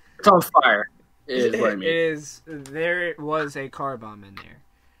 It's on fire. Is what I mean. It is. There was a car bomb in there.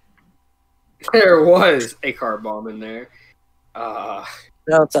 There was a car bomb in there. No,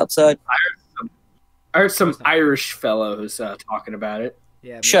 it's outside. I heard some Irish fellow who's talking about it.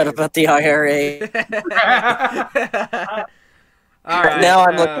 Yeah. Shut up about the IRA. All right. Now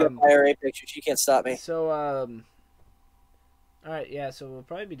I'm looking at IRA pictures. You can't stop me. So all right, yeah. So we'll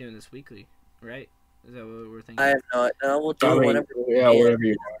probably be doing this weekly, right? Is that what we're thinking? I have no. No, we'll do whatever. Yeah, whatever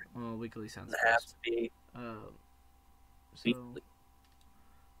you want. Well, weekly sounds. It has to be. So,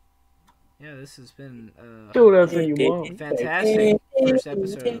 yeah, this has been do whatever you want. Fantastic first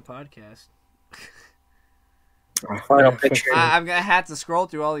episode of the podcast. Final picture. I'm gonna have to scroll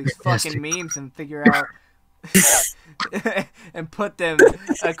through all these fucking memes and figure out and put them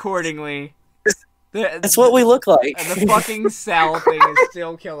accordingly. That's what we look like. The fucking Sal thing is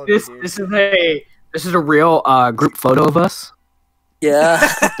still killing me, dude. This is a real group photo of us. Yeah.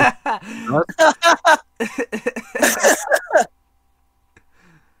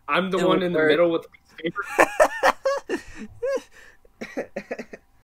 I'm the one in the middle with the paper.